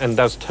babbles and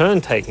does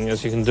turn-taking,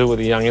 as you can do with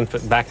a young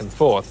infant, back and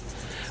forth.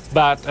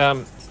 But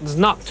there's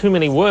not too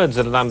many words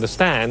that it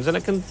understands, and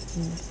it can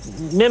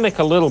mimic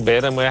a little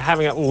bit, and we're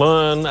having it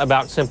learn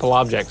about simple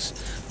objects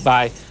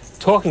by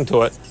talking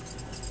to it.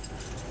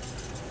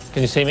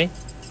 Can you see me?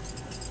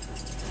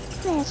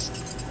 Yes.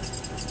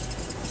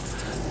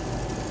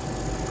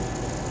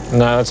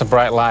 No, that's a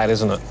bright light,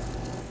 isn't it?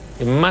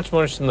 You're much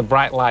more interested in the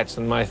bright lights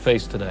than my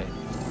face today.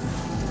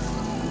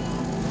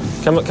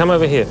 Come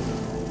over here.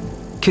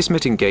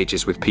 Kismet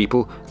engages with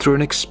people through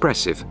an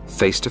expressive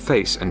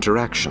face-to-face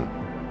interaction.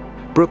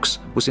 Brooks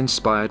was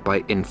inspired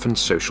by infant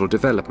social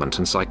development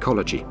and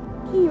psychology.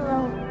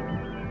 Hero.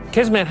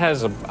 Kismet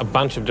has a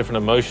bunch of different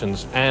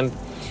emotions, and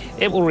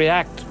it will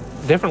react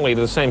differently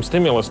to the same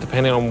stimulus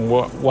depending on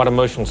what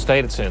emotional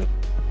state it's in.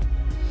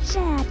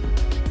 Sad.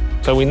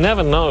 So we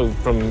never know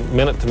from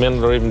minute to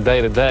minute or even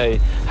day to day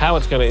how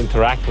it's going to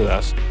interact with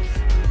us.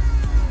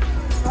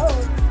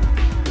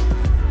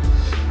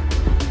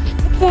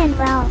 Then,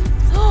 well.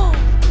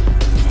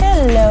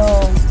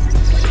 Hello.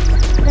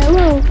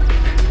 Hello.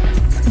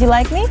 Do you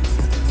like me?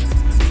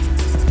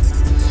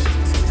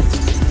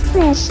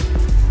 Yes.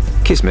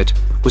 Kismet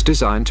was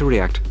designed to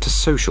react to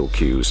social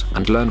cues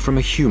and learn from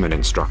a human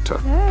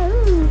instructor.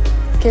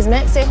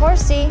 Kismet, say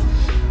horsey.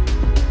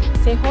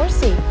 Say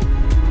horsey.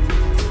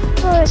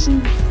 Horsey.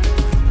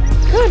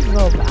 Good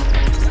robot.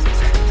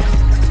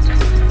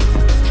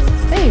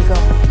 There you go.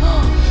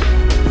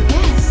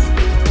 Yes.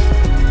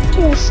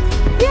 Yes.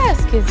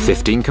 Yes, Kismet.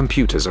 15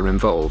 computers are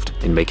involved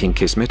in making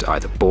Kismet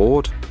either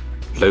bored,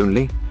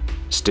 lonely,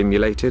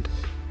 stimulated,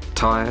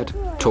 tired,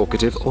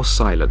 talkative, or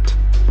silent.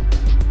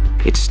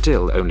 It's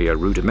still only a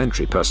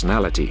rudimentary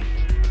personality,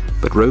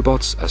 but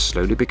robots are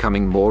slowly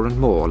becoming more and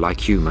more like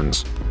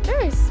humans.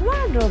 Very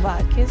smart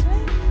robot,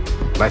 kismet.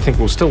 I think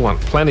we'll still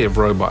want plenty of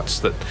robots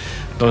that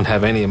don't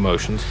have any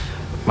emotions.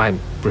 My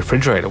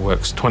refrigerator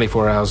works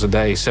 24 hours a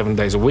day, 7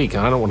 days a week,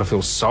 and I don't want to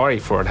feel sorry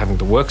for it having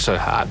to work so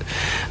hard.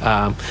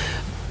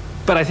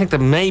 But I think there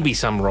may be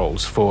some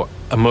roles for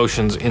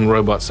emotions in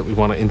robots that we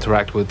want to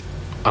interact with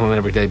on an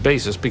everyday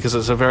basis, because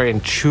it's a very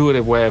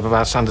intuitive way of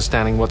us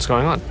understanding what's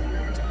going on.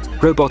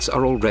 Robots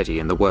are already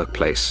in the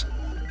workplace,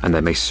 and they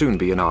may soon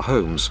be in our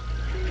homes.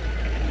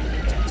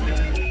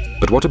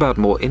 But what about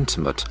more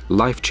intimate,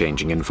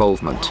 life-changing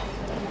involvement?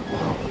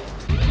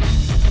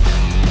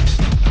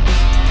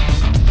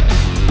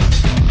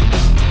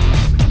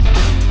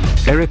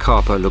 Eric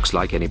Harper looks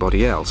like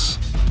anybody else.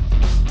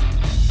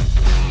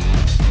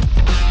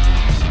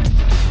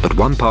 But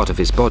one part of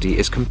his body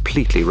is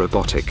completely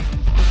robotic.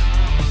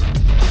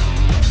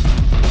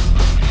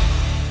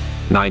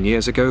 9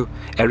 years ago,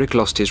 Eric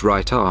lost his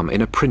right arm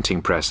in a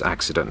printing press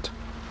accident.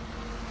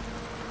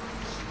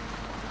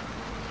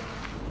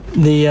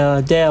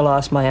 The day I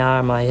lost my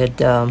arm, I had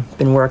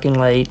been working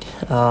late.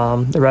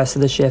 The rest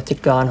of the shift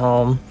had gone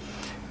home,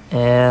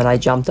 and I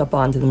jumped up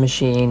onto the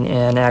machine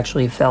and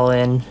actually fell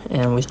in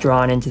and was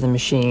drawn into the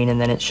machine, and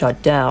then it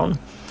shut down.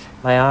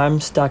 My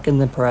arm's stuck in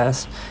the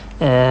press,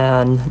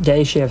 and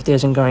day shift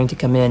isn't going to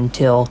come in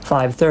till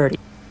 5:30,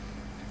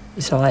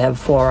 so I have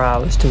 4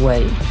 hours to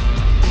wait.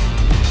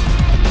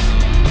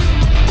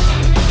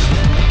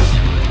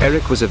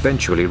 Eric was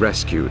eventually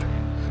rescued,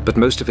 but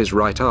most of his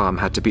right arm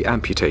had to be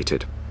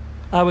amputated.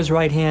 I was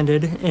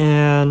right-handed,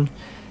 and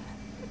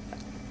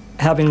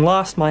having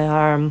lost my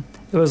arm,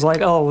 it was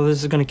like, oh, well,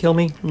 this is going to kill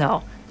me?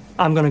 No.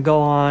 I'm going to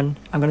go on.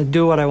 I'm going to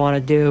do what I want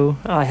to do.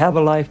 I have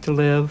a life to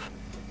live,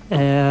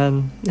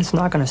 and it's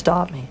not going to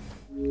stop me.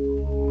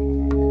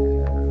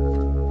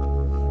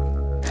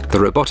 The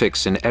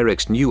robotics in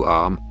Eric's new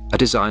arm are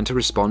designed to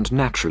respond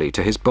naturally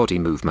to his body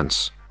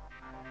movements.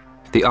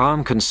 The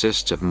arm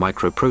consists of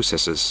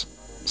microprocessors,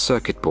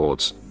 circuit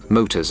boards,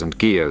 motors and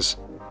gears.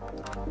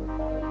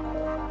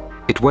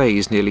 It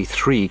weighs nearly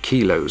 3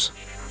 kilos.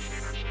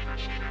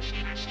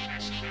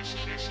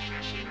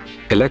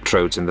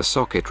 Electrodes in the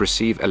socket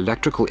receive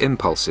electrical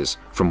impulses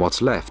from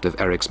what's left of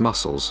Eric's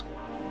muscles.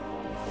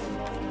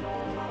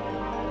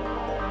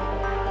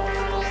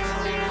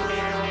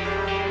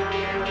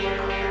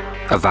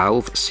 A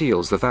valve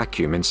seals the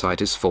vacuum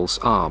inside his false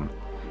arm,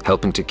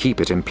 helping to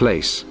keep it in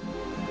place.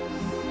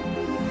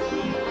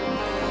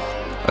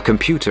 A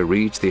computer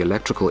reads the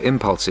electrical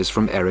impulses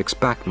from Eric's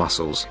back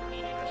muscles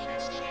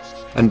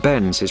and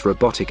bends his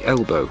robotic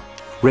elbow,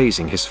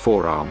 raising his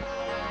forearm.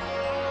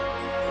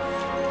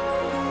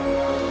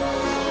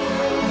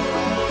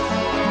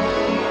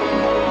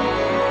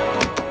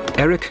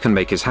 Eric can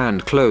make his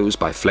hand close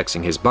by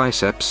flexing his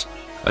biceps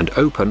and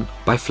open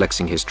by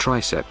flexing his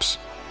triceps.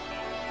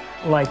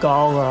 Like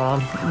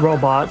all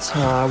robots,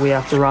 we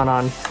have to run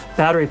on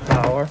battery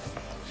power,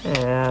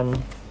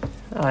 and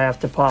I have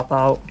to pop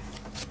out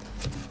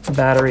the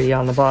battery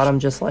on the bottom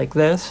just like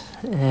this,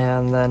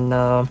 and then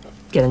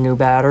get a new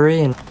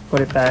battery and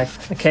put it back.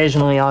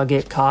 Occasionally I'll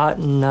get caught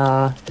and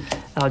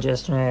I'll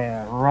just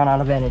run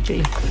out of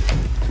energy.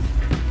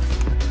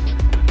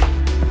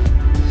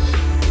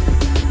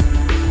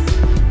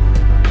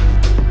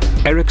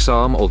 Eric's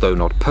arm, although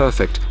not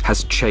perfect,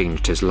 has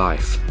changed his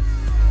life.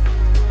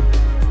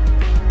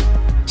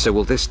 So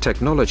will this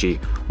technology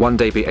one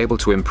day be able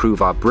to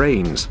improve our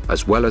brains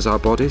as well as our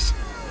bodies?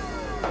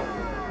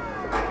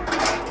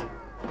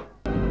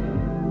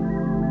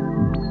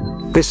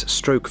 This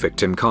stroke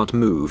victim can't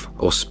move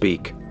or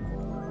speak.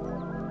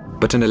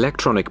 But an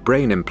electronic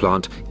brain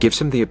implant gives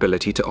him the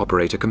ability to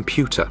operate a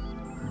computer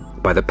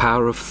by the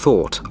power of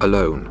thought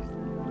alone.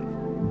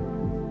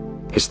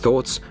 His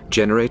thoughts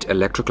generate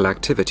electrical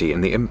activity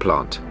in the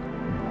implant,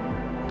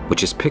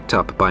 which is picked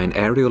up by an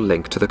aerial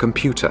link to the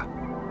computer.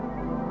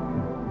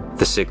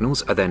 The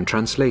signals are then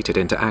translated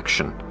into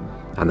action,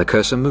 and the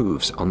cursor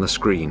moves on the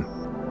screen.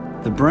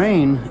 The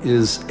brain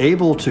is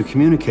able to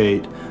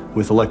communicate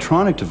with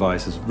electronic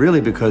devices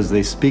really because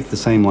they speak the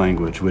same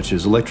language, which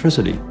is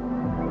electricity.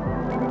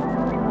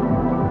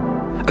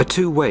 A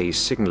two-way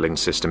signaling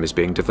system is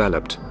being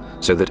developed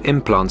so that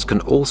implants can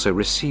also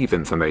receive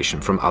information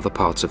from other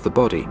parts of the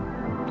body.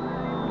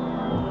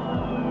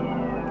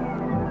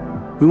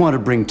 We want to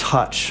bring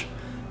touch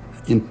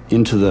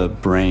into the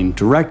brain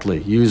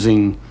directly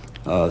using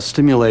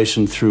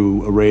stimulation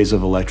through arrays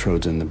of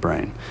electrodes in the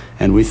brain.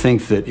 And we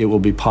think that it will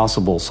be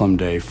possible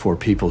someday for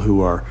people who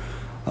are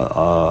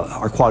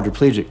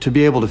quadriplegic to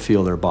be able to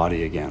feel their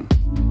body again.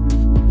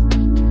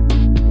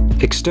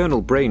 External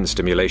brain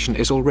stimulation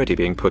is already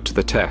being put to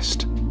the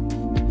test.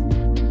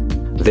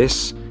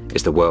 This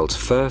is the world's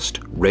first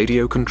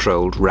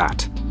radio-controlled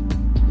rat.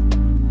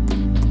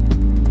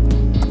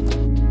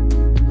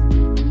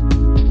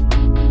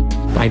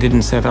 I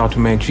didn't set out to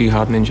make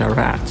jihad ninja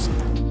rats.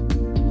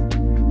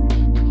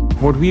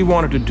 What we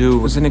wanted to do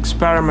was an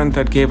experiment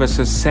that gave us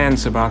a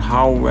sense about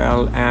how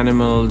well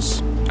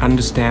animals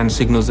understand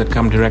signals that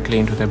come directly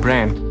into their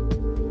brain.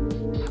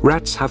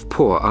 Rats have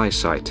poor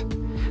eyesight.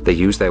 They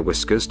use their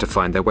whiskers to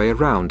find their way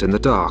around in the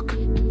dark.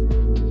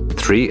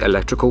 3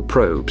 electrical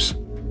probes,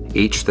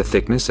 each the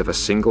thickness of a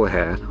single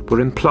hair, were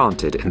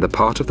implanted in the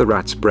part of the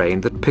rat's brain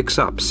that picks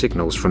up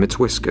signals from its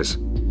whiskers.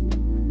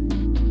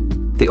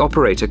 The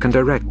operator can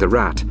direct the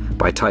rat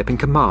by typing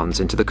commands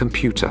into the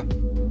computer.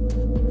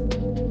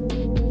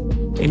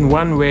 In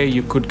one way,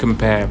 you could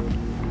compare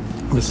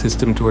the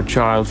system to a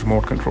child's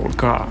remote-controlled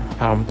car.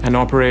 An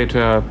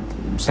operator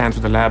stands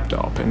with a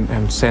laptop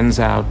and sends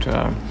out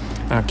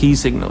key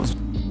signals.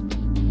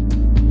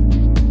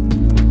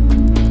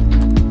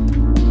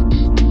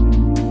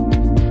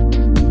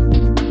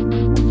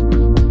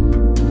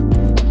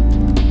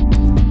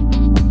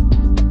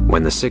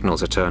 When the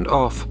signals are turned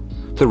off,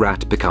 the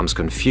rat becomes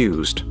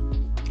confused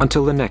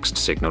until the next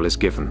signal is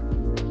given.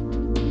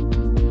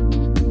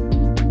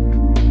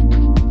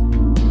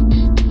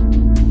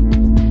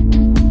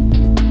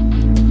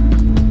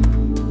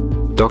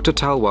 Dr.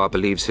 Talwar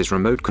believes his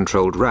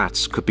remote-controlled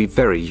rats could be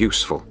very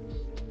useful.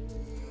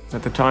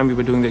 At the time we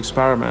were doing the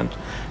experiment,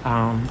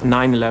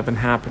 9/11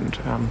 happened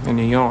in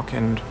New York,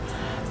 and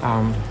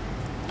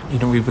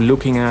we were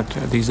looking at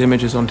these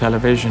images on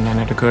television, and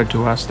it occurred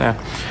to us that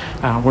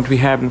what we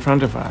have in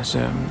front of us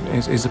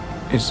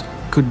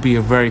could be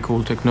a very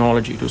cool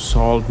technology to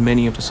solve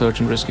many of the search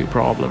and rescue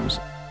problems.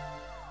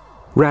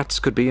 Rats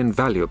could be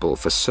invaluable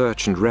for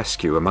search and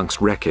rescue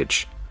amongst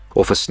wreckage,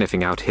 or for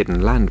sniffing out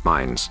hidden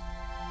landmines.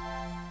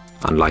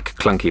 Unlike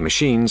clunky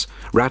machines,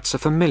 rats are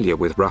familiar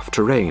with rough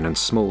terrain and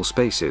small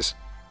spaces.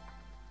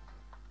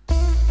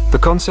 The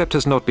concept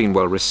has not been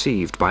well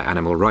received by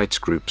animal rights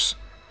groups.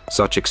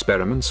 Such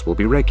experiments will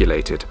be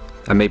regulated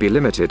and may be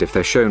limited if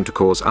they're shown to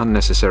cause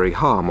unnecessary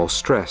harm or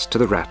stress to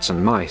the rats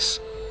and mice.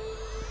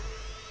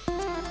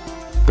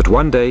 But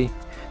one day,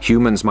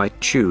 humans might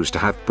choose to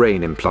have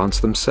brain implants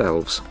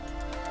themselves.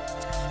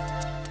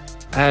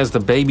 As the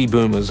baby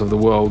boomers of the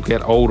world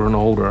get older and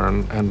older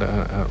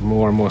and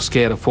more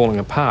scared of falling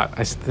apart,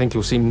 I think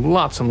you'll see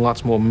lots and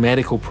lots more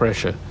medical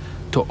pressure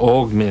to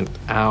augment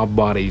our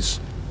bodies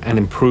and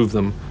improve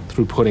them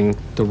through putting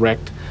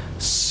direct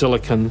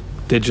silicon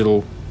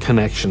digital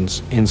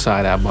connections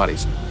inside our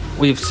bodies.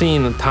 We've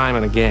seen time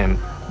and again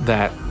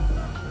that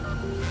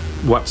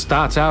what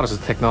starts out as a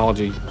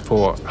technology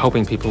for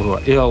helping people who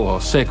are ill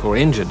or sick or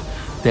injured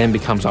then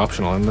becomes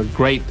optional. And the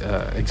great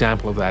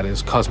example of that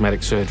is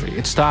cosmetic surgery.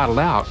 It started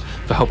out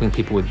for helping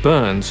people with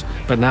burns,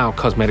 but now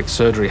cosmetic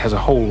surgery has a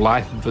whole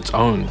life of its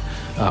own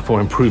for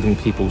improving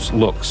people's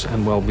looks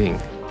and well-being.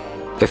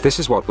 If this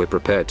is what we're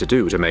prepared to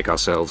do to make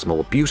ourselves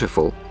more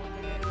beautiful,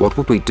 what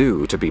would we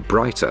do to be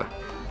brighter,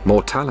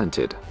 more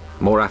talented,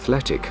 more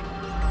athletic?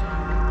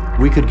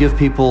 We could give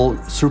people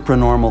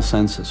supranormal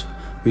senses.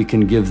 We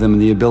can give them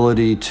the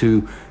ability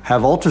to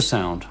have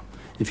ultrasound.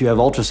 If you have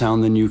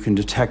ultrasound, then you can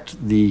detect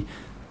the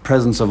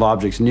presence of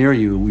objects near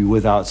you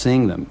without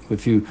seeing them.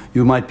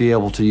 You might be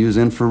able to use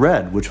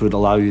infrared, which would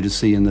allow you to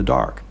see in the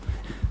dark.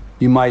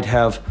 You might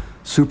have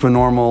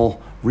supranormal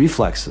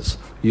reflexes.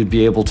 You'd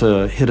be able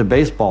to hit a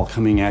baseball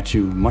coming at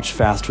you much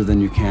faster than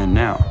you can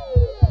now.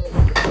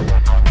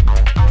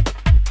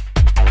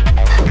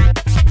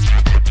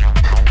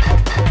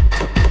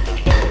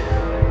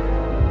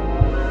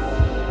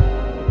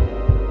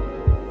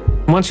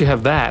 Once you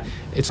have that,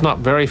 it's not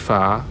very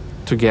far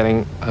to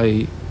getting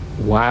a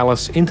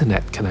wireless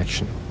internet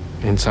connection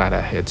inside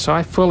our head. So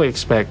I fully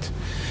expect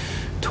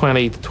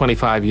 20 to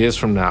 25 years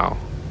from now,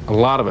 a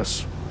lot of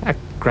us, our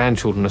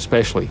grandchildren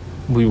especially,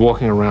 will be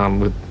walking around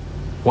with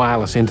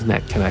wireless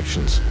internet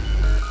connections.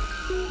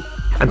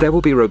 And there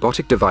will be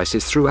robotic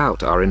devices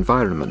throughout our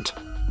environment.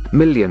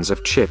 Millions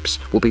of chips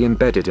will be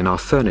embedded in our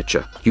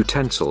furniture,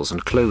 utensils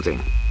and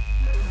clothing.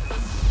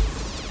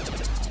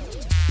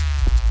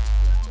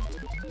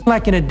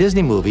 Like in a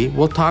Disney movie,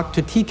 we'll talk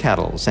to tea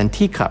kettles and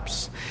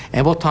teacups,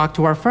 and we'll talk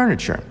to our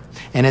furniture.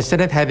 And instead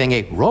of having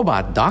a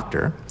robot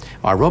doctor,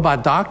 our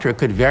robot doctor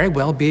could very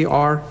well be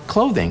our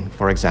clothing,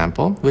 for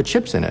example, with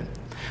chips in it.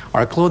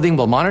 Our clothing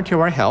will monitor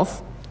our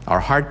health,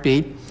 our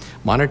heartbeat,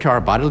 monitor our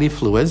bodily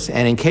fluids,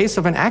 and in case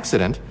of an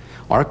accident,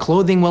 our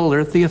clothing will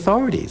alert the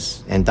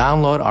authorities and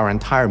download our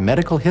entire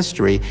medical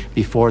history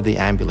before the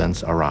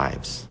ambulance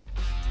arrives.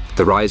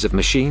 The rise of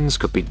machines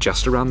could be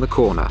just around the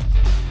corner.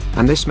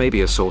 And this may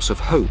be a source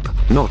of hope,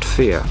 not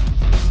fear,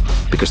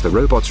 because the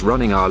robots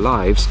running our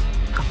lives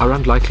are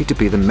unlikely to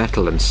be the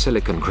metal and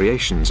silicon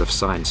creations of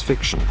science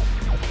fiction.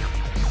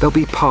 They'll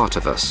be part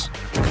of us.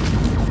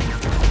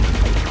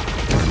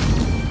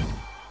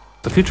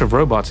 The future of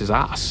robots is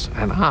us,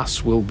 and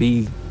us will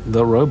be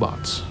the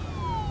robots.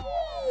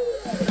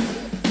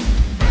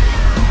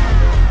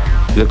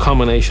 The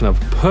combination of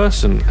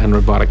person and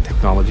robotic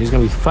technology is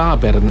going to be far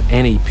better than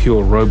any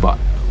pure robot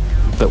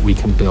that we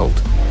can build.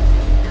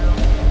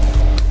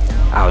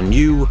 Our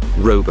new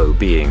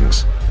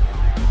robo-beings.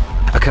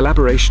 A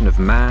collaboration of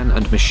man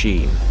and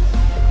machine,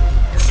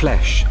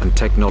 flesh and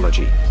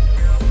technology.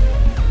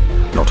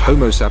 Not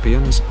Homo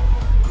sapiens,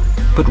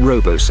 but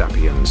Robo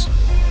sapiens.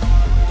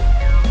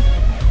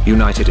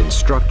 United in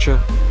structure,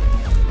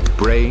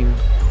 brain,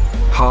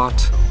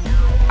 heart,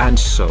 and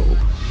soul.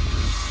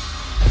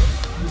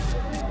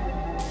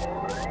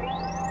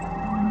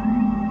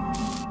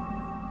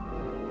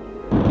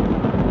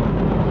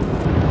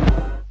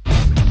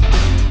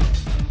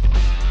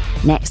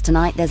 Next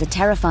tonight, there's a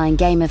terrifying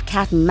game of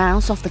cat and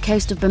mouse off the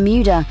coast of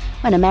Bermuda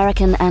when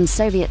American and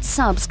Soviet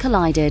subs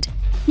collided.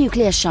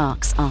 Nuclear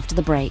sharks after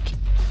the break.